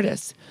Lee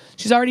Curtis.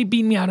 She's already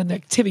beaten me out on the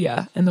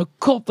Activia and the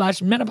Cold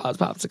Flash Menopause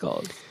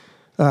Popsicles.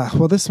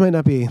 Well, this might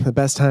not be the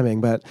best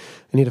timing, but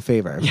I need a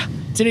favor. Yeah,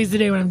 today's the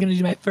day when I'm going to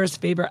do my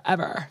first favor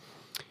ever.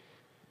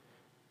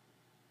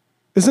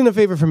 This isn't a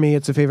favor for me,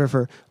 it's a favor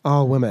for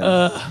all women.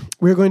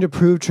 We're going to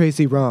prove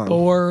Tracy wrong.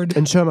 Bored.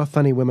 And show them how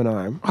funny women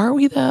are. Are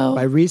we, though?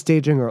 By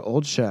restaging our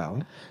old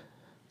show.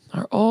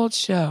 Our old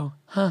show.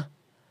 Huh.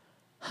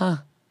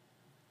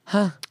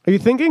 Are you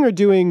thinking or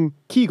doing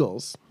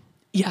Kegels?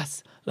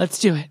 Yes, let's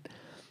do it.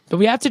 But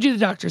we have to do the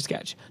doctor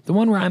sketch, the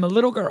one where I'm a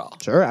little girl.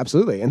 Sure,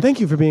 absolutely. And thank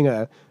you for being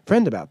a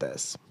friend about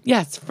this.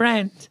 Yes,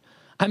 friend.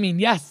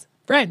 Yes,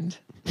 friend.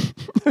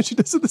 She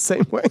does it the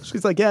same way.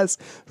 She's like, yes,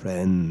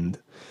 friend.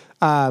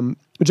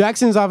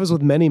 Jackson's office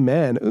with many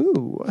men.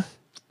 Ooh.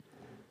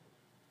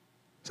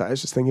 Sorry, I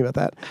was just thinking about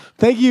that.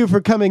 Thank you for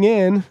coming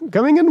in.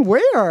 Coming in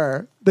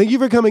where? Thank you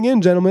for coming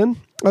in, gentlemen.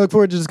 I look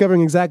forward to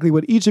discovering exactly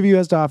what each of you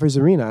has to offer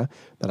Serena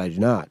that I do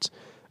not.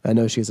 I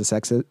know she's a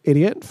sex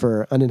idiot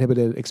for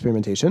uninhibited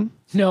experimentation.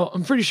 No,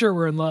 I'm pretty sure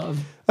we're in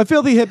love. A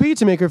filthy hippie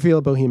to make her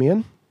feel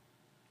bohemian.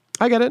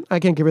 I get it. I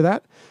can't give her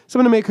that.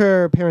 Someone to make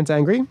her parents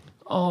angry.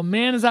 Oh,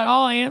 man, is that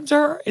all I am to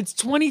her? It's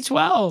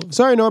 2012.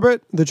 Sorry,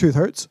 Norbert. The truth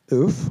hurts.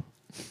 Oof.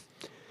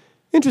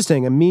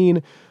 Interesting. A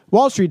mean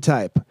Wall Street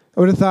type. I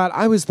would have thought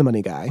I was the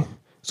money guy.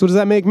 So what does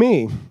that make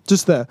me?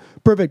 Just the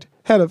perfect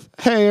head of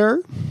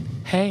hair?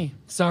 Hey,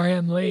 sorry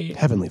I'm late.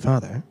 Heavenly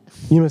Father,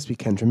 you must be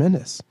Ken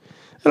Tremendous.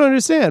 I don't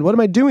understand. What am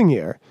I doing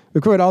here?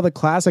 Record all the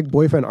classic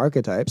boyfriend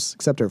archetypes,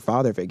 except her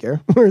father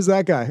figure. Where's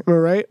that guy? Am I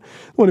right?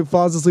 The one who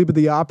falls asleep at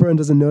the opera and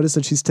doesn't notice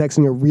that she's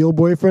texting a real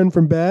boyfriend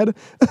from bed?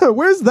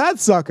 Where's that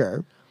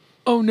sucker?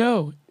 Oh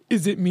no,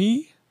 is it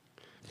me?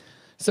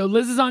 So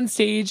Liz is on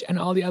stage and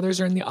all the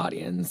others are in the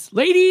audience.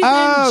 Ladies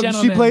and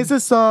gentlemen. She plays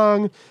this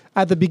song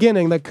at the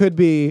beginning that could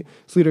be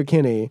Sleater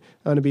Kinney.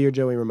 I want to be your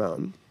Joey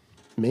Ramone.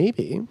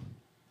 Maybe.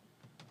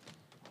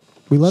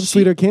 We love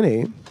Sleater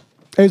Kinney.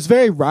 It's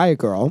very Riot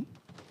Girl.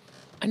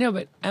 I know,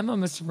 but Emma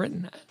must have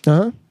written that.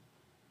 Uh-huh.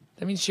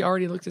 That means she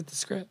already looked at the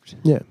script.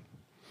 Yeah.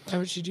 Why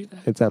would she do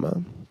that? It's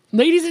Emma.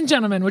 Ladies and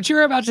gentlemen, what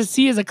you're about to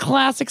see is a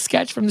classic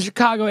sketch from the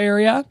Chicago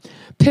area.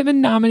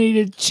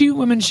 Piven-nominated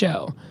two-women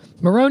show,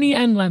 Maroney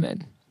and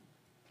Lemon.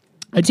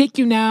 I take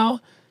you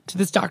now to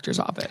this doctor's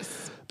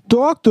office.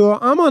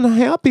 Doctor, I'm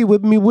unhappy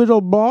with me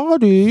little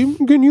body.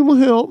 Can you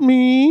help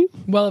me?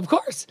 Well, of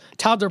course.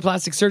 Toddler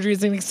plastic surgery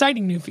is an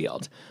exciting new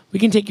field. We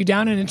can take you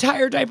down an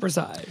entire diaper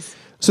size.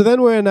 So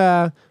then we're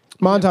in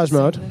montage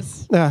mode.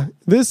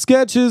 This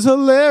sketch is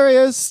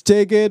hilarious.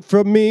 Take it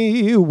from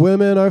me.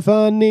 Women are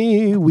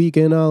funny. We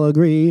can all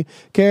agree.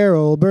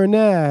 Carol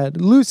Burnett,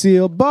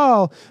 Lucille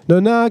Ball. No,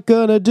 not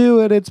gonna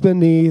do it. It's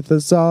beneath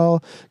us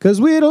all.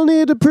 'Cause we don't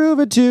need to prove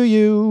it to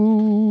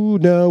you.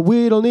 No,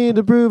 we don't need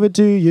to prove it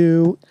to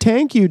you.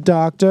 Thank you,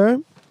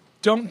 doctor.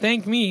 Don't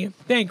thank me.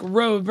 Thank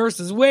Roe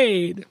versus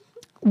Wade.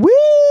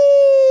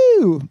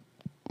 Woo!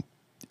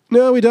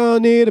 No, we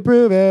don't need to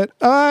prove it.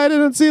 I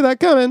didn't see that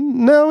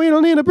coming. No, we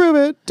don't need to prove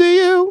it. Do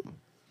you?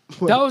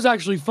 That was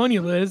actually funny,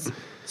 Liz.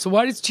 So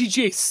why does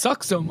TGA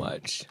suck so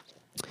much?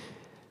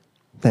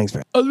 Thanks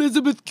for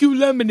Elizabeth Q.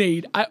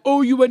 Lemonade, I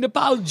owe you an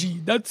apology.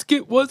 That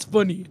skit was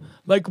funny.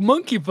 Like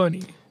monkey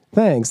funny.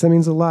 Thanks. That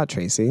means a lot,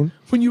 Tracy.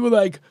 When you were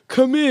like,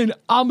 come in,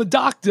 I'm a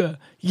doctor.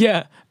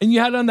 Yeah, and you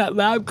had on that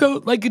lab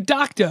coat like a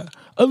doctor.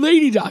 A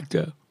lady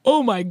doctor.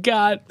 Oh my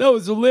God, that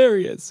was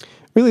hilarious.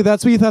 Really,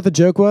 that's what you thought the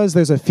joke was?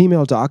 There's a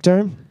female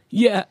doctor?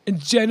 Yeah, and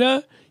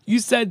Jenna, You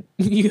said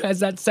you as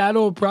that sad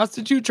old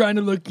prostitute trying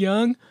to look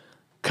young.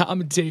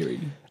 Commentary.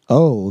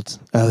 Old?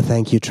 Oh,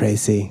 thank you,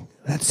 Tracy.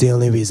 That's the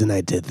only reason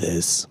I did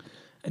this.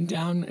 And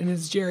down in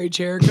his Jerry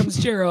chair comes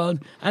Gerald,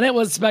 and it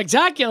was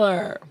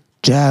spectacular.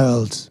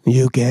 Gerald,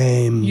 you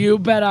game. You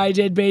bet I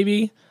did,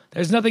 baby.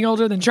 There's nothing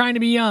older than trying to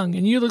be young,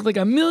 and you look like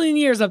a million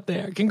years up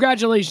there.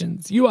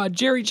 Congratulations. You are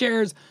Jerry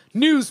Chair's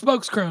new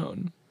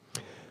spokescrone.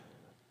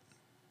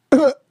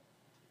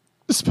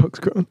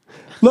 Spokescrone.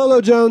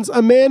 Lolo Jones,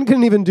 a man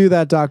couldn't even do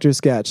that doctor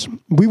sketch.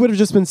 We would have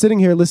just been sitting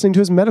here listening to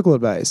his medical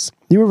advice.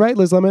 You were right,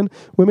 Liz Lemon.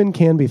 Women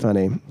can be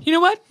funny. You know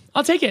what?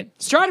 I'll take it.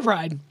 Stride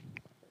pride.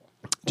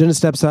 Jenna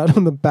steps out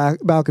on the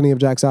balcony of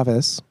Jack's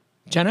office.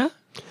 Jenna?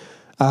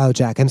 Oh,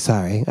 Jack, I'm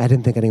sorry. I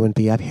didn't think anyone would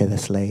be up here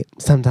this late.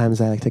 Sometimes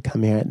I like to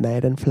come here at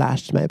night and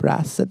flash my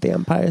breasts at the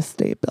Empire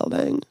State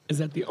Building. Is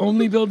that the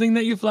only building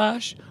that you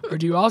flash? Or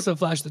do you also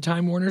flash the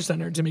Time Warner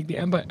Center to make the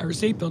Empire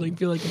State Building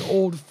feel like an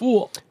old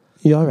fool?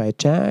 You all right,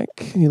 Jack?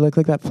 You look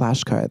like that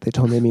flashcard. They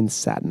told me it means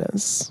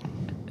sadness.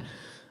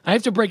 I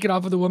have to break it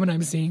off with the woman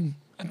I'm seeing.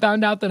 I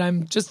found out that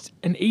I'm just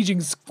an aging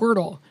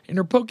Squirtle in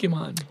her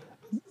Pokemon.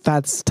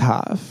 That's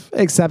tough.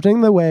 Accepting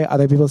the way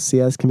other people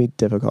see us can be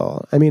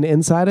difficult. I mean,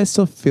 inside I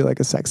still feel like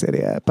a sex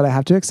idiot, but I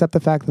have to accept the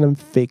fact that I'm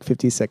fake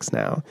 56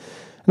 now.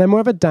 And I'm more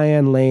of a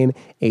Diane Lane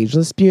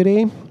ageless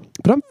beauty,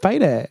 but don't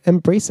fight it.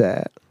 Embrace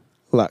it.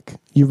 Look,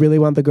 you really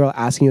want the girl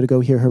asking you to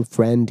go hear her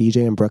friend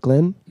DJ in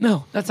Brooklyn?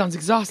 No, that sounds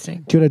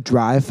exhausting. Do you want to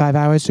drive 5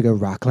 hours to go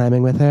rock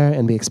climbing with her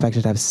and be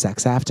expected to have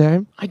sex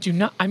after? I do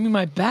not. I mean,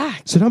 my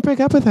back. So don't break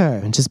up with her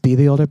and just be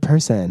the older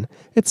person.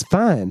 It's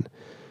fun.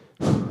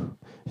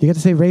 You get to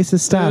say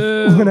racist stuff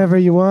whenever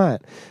you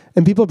want.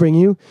 And people bring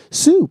you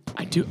soup.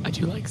 I do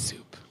like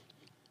soup.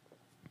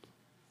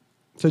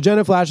 So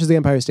Jenna flashes the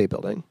Empire State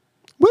Building.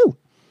 Woo!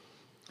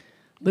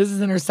 Liz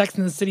is in her Sex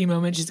in the City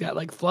moment. She's got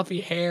like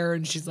fluffy hair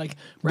and she's like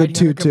The writing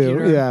on her tutu,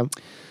 computer. yeah.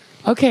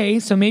 Okay,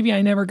 so maybe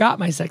I never got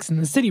my Sex in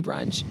the City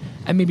brunch.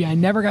 And maybe I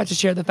never got to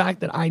share the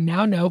fact that I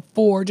now know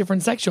 4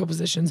 different sexual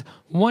positions,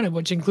 one of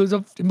which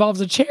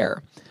involves a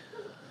chair.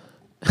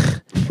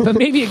 But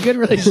maybe a good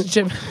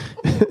relationship...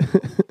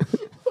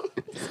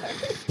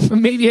 But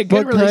maybe a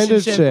good What kind of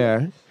relationship.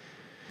 chair?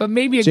 But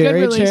maybe a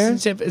Jerry good chair?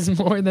 relationship is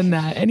more than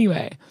that.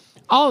 Anyway,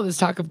 all of this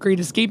talk of great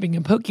escaping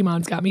and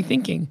Pokemon's got me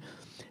thinking.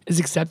 Is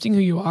accepting who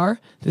you are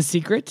the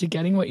secret to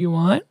getting what you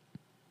want?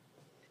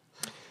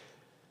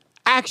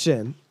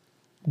 Action.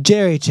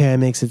 Jerry chair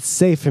makes it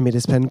safe for me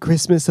to spend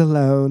Christmas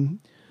alone.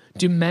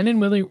 Do men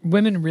and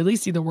women really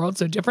see the world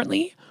so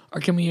differently? Or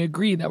can we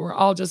agree that we're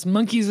all just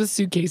monkeys with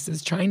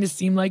suitcases trying to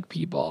seem like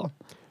people?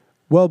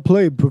 Well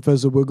played,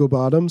 Professor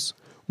Wigglebottoms.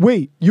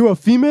 Wait, you a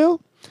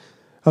female?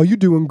 How you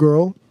doing,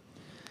 girl?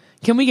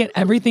 Can we get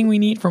everything we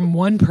need from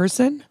one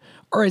person?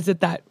 Or is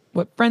it that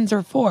what friends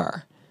are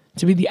for?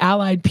 To be the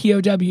allied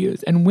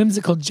POWs and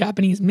whimsical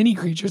Japanese mini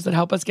creatures that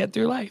help us get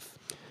through life?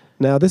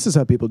 Now, this is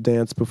how people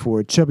dance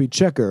before Chubby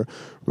Checker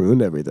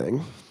ruined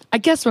everything. I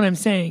guess what I'm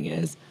saying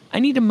is I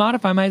need to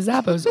modify my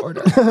Zappos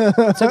order.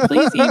 So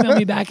please email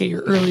me back at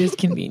your earliest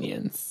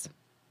convenience.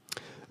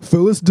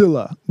 Phyllis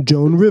Dilla,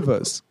 Joan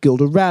Rivers,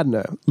 Gilda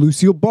Radner,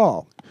 Lucille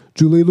Ball,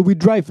 Julia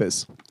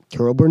Louis-Dreyfus,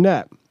 Carol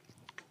Burnett,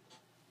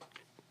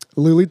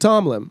 Lily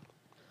Tomlin.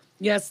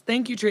 Yes,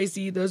 thank you,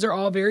 Tracy. Those are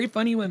all very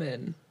funny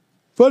women.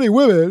 Funny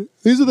women?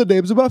 These are the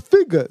names of my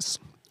fingers.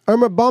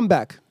 Irma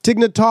Bombeck, Tig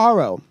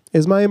Notaro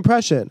is my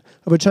impression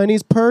of a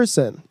Chinese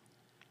person.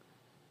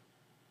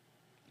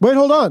 Wait,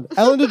 hold on.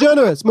 Ellen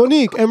DeGeneres,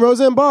 Monique, and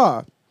Roseanne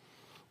Barr.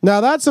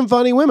 Now that's some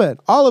funny women,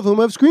 all of whom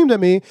have screamed at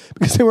me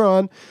because they were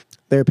on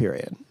their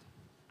period.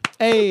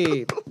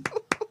 Hey.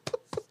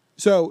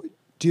 So,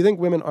 do you think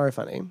women are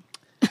funny?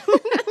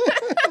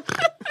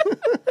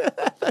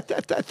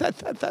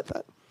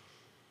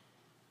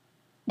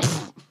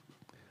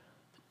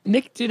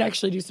 Nick did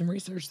actually do some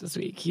research this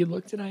week. He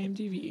looked at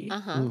IMDb.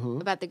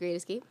 About The Great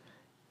Escape?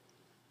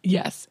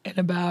 Yes, and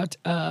about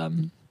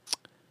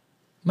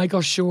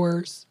Michael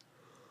Shore's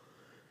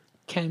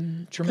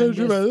Ken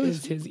Tremendous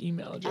is his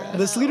email address.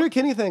 The Sleater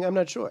Kinney thing, I'm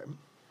not sure.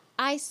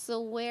 I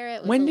swear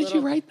it was When a did you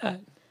little- write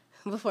that?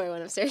 Before I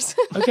went upstairs.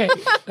 Okay,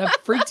 that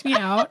freaked me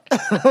out.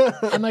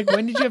 I'm like,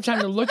 when did you have time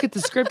to look at the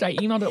script? I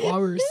emailed it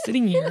while we were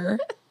sitting here.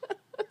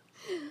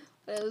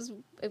 But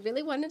I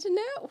really wanted to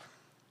know.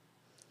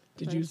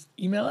 Did you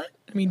email it?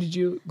 I mean, did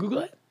you Google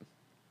it?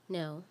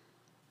 No.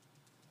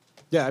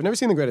 Yeah, I've never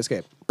seen The Great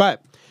Escape.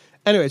 But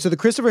anyway, so the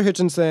Christopher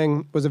Hitchens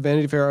thing was a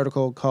Vanity Fair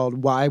article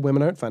called Why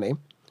Women Aren't Funny,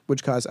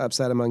 which caused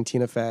upset among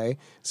Tina Fey,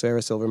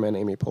 Sarah Silverman,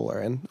 Amy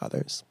Poehler, and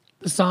others.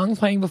 The song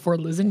playing before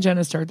Liz and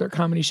Jenna start their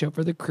comedy show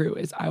for the crew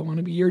is I Want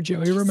to Be Your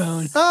Joey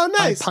Ramone. Oh,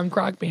 nice. By punk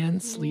rock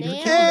band Sleater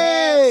Nailed Kinney.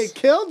 Hey,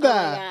 killed Oh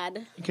that. my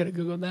God. You could have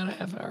Googled that a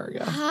half hour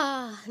ago.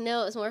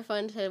 No, it was more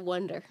fun to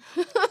wonder.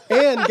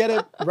 And get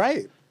it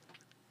right.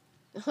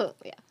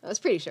 Yeah, I was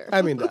pretty sure.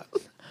 I mean,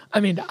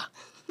 duh.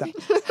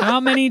 How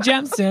many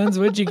gemstones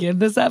would you give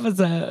this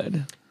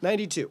episode?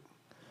 92.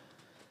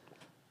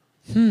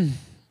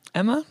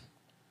 Emma?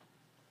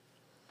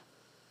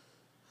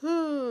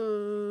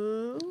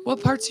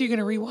 What parts are you going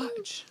to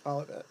rewatch? All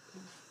of it.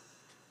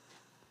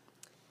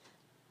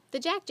 The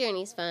Jack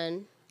journey's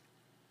fun.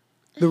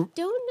 The- I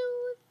don't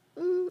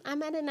know.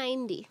 I'm at a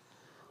 90.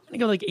 I'm going to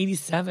go like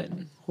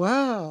 87.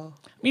 Wow.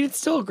 I mean, it's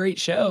still a great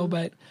show,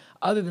 but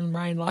other than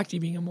Ryan Lochte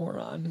being a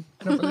moron,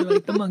 I don't really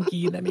like the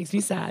monkey. That makes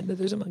me sad that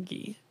there's a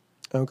monkey.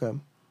 Okay.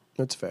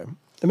 That's fair.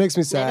 It makes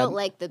me sad. I don't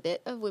like the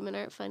bit of women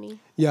aren't funny.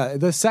 Yeah,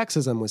 the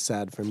sexism was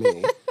sad for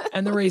me.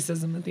 And the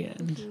racism at the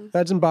end.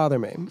 That didn't bother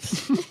me.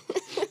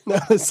 No,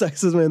 the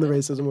sexism and the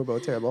racism were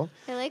both terrible.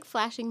 I like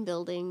flashing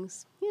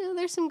buildings. You know,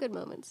 there's some good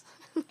moments.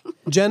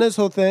 Jenna's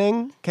whole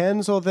thing,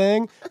 Ken's whole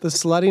thing, the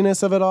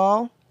sluttiness of it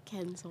all.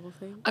 Ken's whole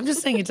thing. I'm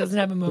just saying it doesn't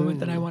have a moment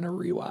that I want to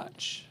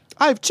rewatch.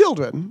 I have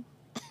children.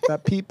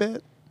 That peep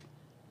bit.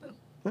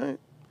 Right.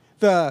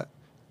 The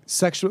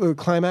sexual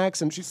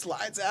climax and she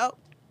slides out.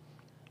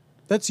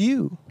 That's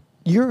you.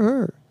 You're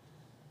her.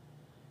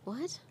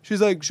 What?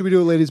 She's like, should we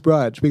do a ladies'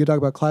 bride? We can talk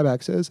about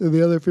climaxes. And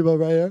the other female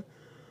right here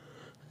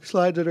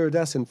slides at her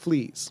desk and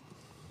flees.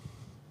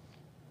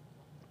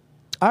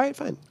 All right,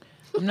 fine.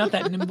 I'm not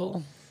that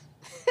nimble.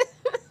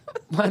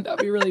 That would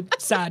be really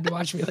sad to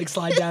watch me like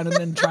slide down and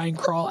then try and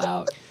crawl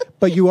out.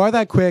 But you are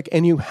that quick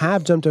and you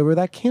have jumped over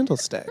that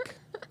candlestick.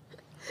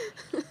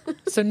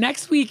 So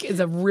next week is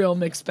a real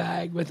mixed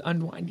bag with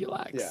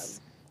Unwindulax.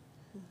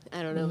 Yeah.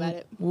 I don't know about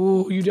it.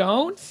 Ooh, you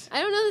don't?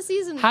 I don't know the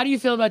season. How do you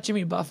feel about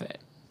Jimmy Buffett?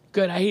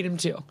 Good, I hate him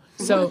too.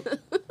 So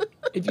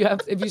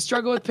if you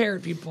struggle with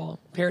parrot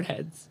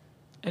heads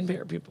and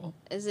parrot people,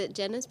 Is it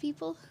Jenna's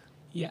people?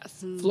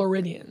 yes,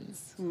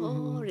 Floridians.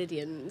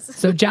 Floridians.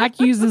 So Jack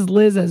uses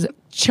Liz as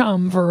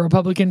chum for a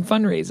Republican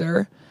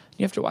fundraiser.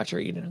 You have to watch her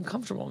eat an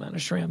uncomfortable amount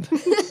of shrimp.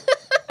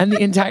 And the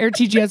entire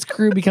TGS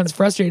crew becomes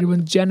frustrated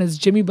when Jenna's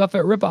Jimmy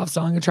Buffett ripoff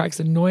song attracts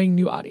an annoying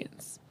new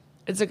audience.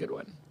 It's a good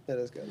one. That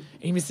is good.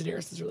 Amy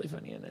Sedaris is really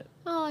funny in it.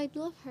 Oh, I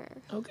love her.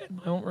 Oh, good.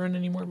 I won't ruin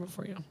any more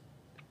before you.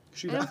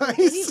 She I don't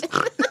dies.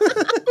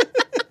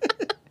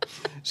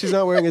 She's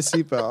not wearing a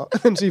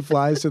seatbelt and she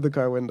flies through the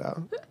car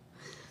window.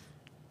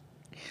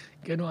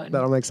 Good one.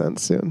 That'll make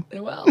sense soon.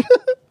 It will.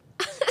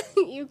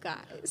 You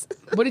guys.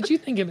 What did you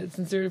think of it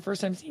since you were the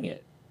first time seeing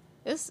it?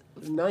 This,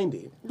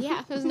 90.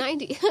 yeah, it was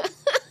 90.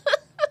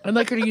 I'd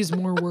like her to use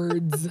more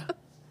words.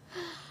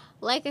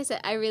 Like I said,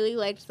 I really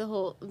liked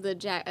the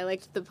Jack. I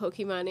liked the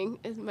Pokemoning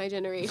in my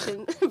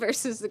generation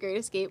versus the Great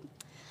Escape.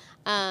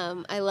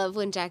 I love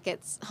when Jack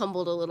gets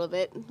humbled a little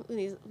bit when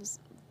he's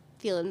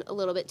feeling a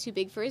little bit too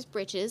big for his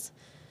britches.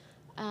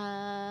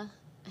 I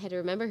had to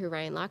remember who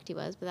Ryan Lochte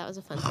was, but that was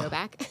a fun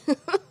throwback.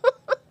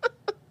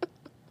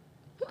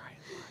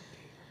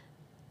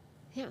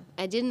 Yeah,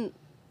 I didn't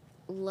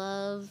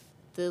love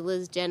the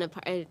Liz Jenna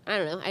part. I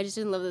don't know. I just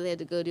didn't love that they had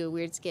to go do a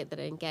weird skit that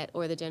I didn't get,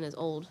 or the Jenna's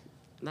old.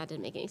 That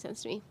didn't make any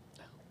sense to me.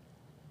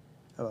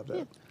 I love that.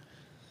 Yeah.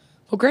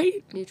 Well,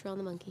 great. Neutral on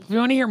the monkey. If you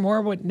want to hear more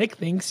of what Nick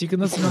thinks, you can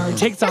listen to our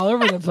Takes All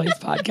Over the Place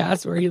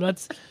podcast, where he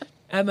lets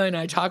Emma and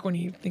I talk when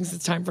he thinks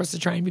it's time for us to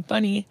try and be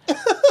funny.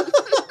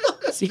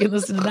 So you can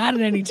listen to that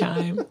at any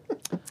time.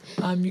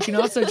 You can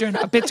also join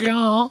our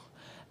Patreon.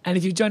 And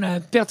if you join our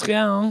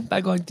Patreon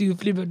by going to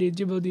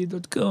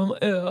flipperdejibbody.com,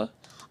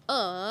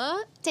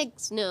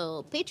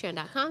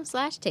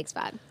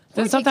 patreon.com/takespod.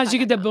 then sometimes you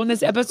get a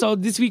bonus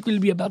episode. This week will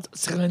be about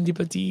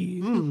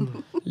serendipity,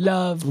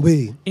 love,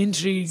 Oui.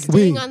 intrigue,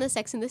 Being on the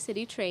Sex and the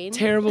City train.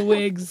 terrible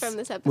wigs, From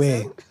this episode.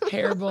 Oui.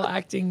 terrible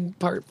acting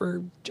part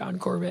for John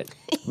Corbett.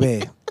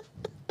 Oui.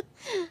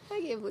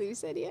 I can't believe you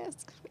said yes.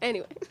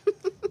 Anyway.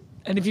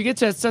 And if you get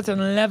to a certain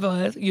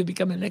level, you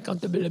become an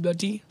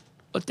accountability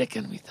or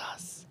taken with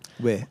us.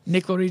 Oui.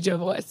 Nick will read your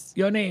voice.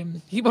 Your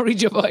name. He will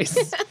read your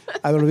voice.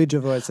 I will read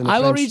your voice in I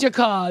will French. read your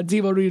cards.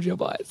 He will read your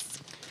voice.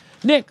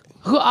 Nick,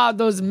 who are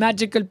those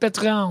magical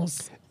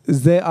patrons?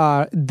 They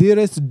are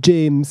Dearest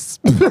James.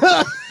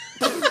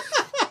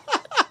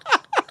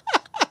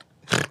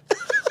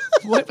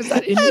 What was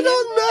that, Indian? I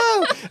don't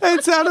know.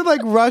 It sounded like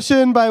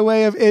Russian by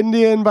way of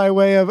Indian by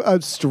way of a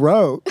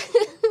stroke.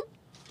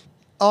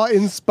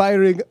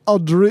 Awe-inspiring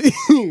Audrey.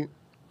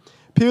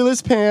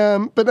 Peerless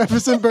Pam,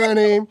 Beneficent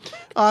Bernie,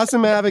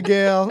 Awesome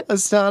Abigail,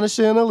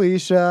 Astonishing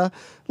Alicia,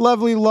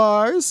 Lovely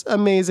Lars,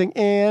 Amazing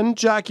Anne,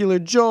 Jocular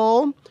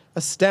Joel,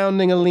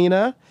 Astounding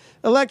Alina,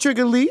 Electric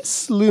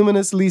Elise,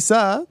 Luminous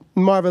Lisa,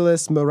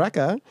 Marvelous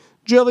Mareka,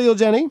 Jovial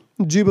Jenny,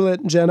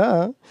 Jubilant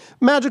Jenna,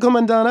 Magical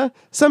Mandana,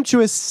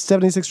 Sumptuous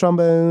 76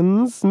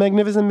 Trombones,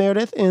 Magnificent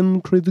Meredith,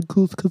 and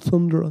Critical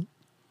Cassandra.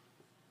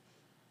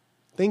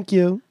 Thank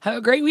you. Have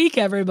a great week,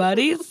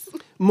 everybody.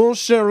 Mon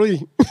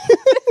chéri.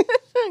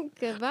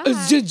 Goodbye.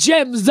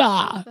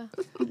 Jemza.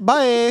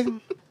 Bye.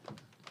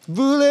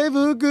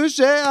 Voulez-vous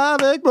coucher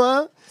avec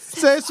moi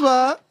ce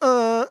soir?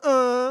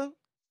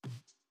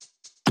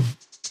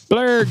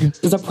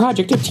 Blurg is a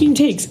project of Team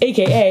Takes,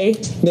 a.k.a.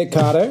 Nick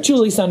Cotter.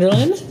 Julie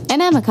Sunderland, And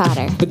Emma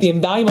Cotter. with the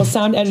invaluable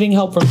sound editing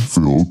help from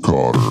Phil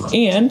Cotter.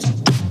 and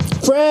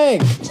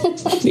Frank.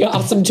 the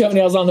awesome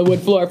toenails on the wood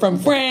floor from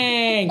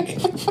Frank.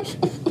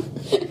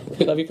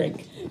 We love you,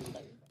 Frank.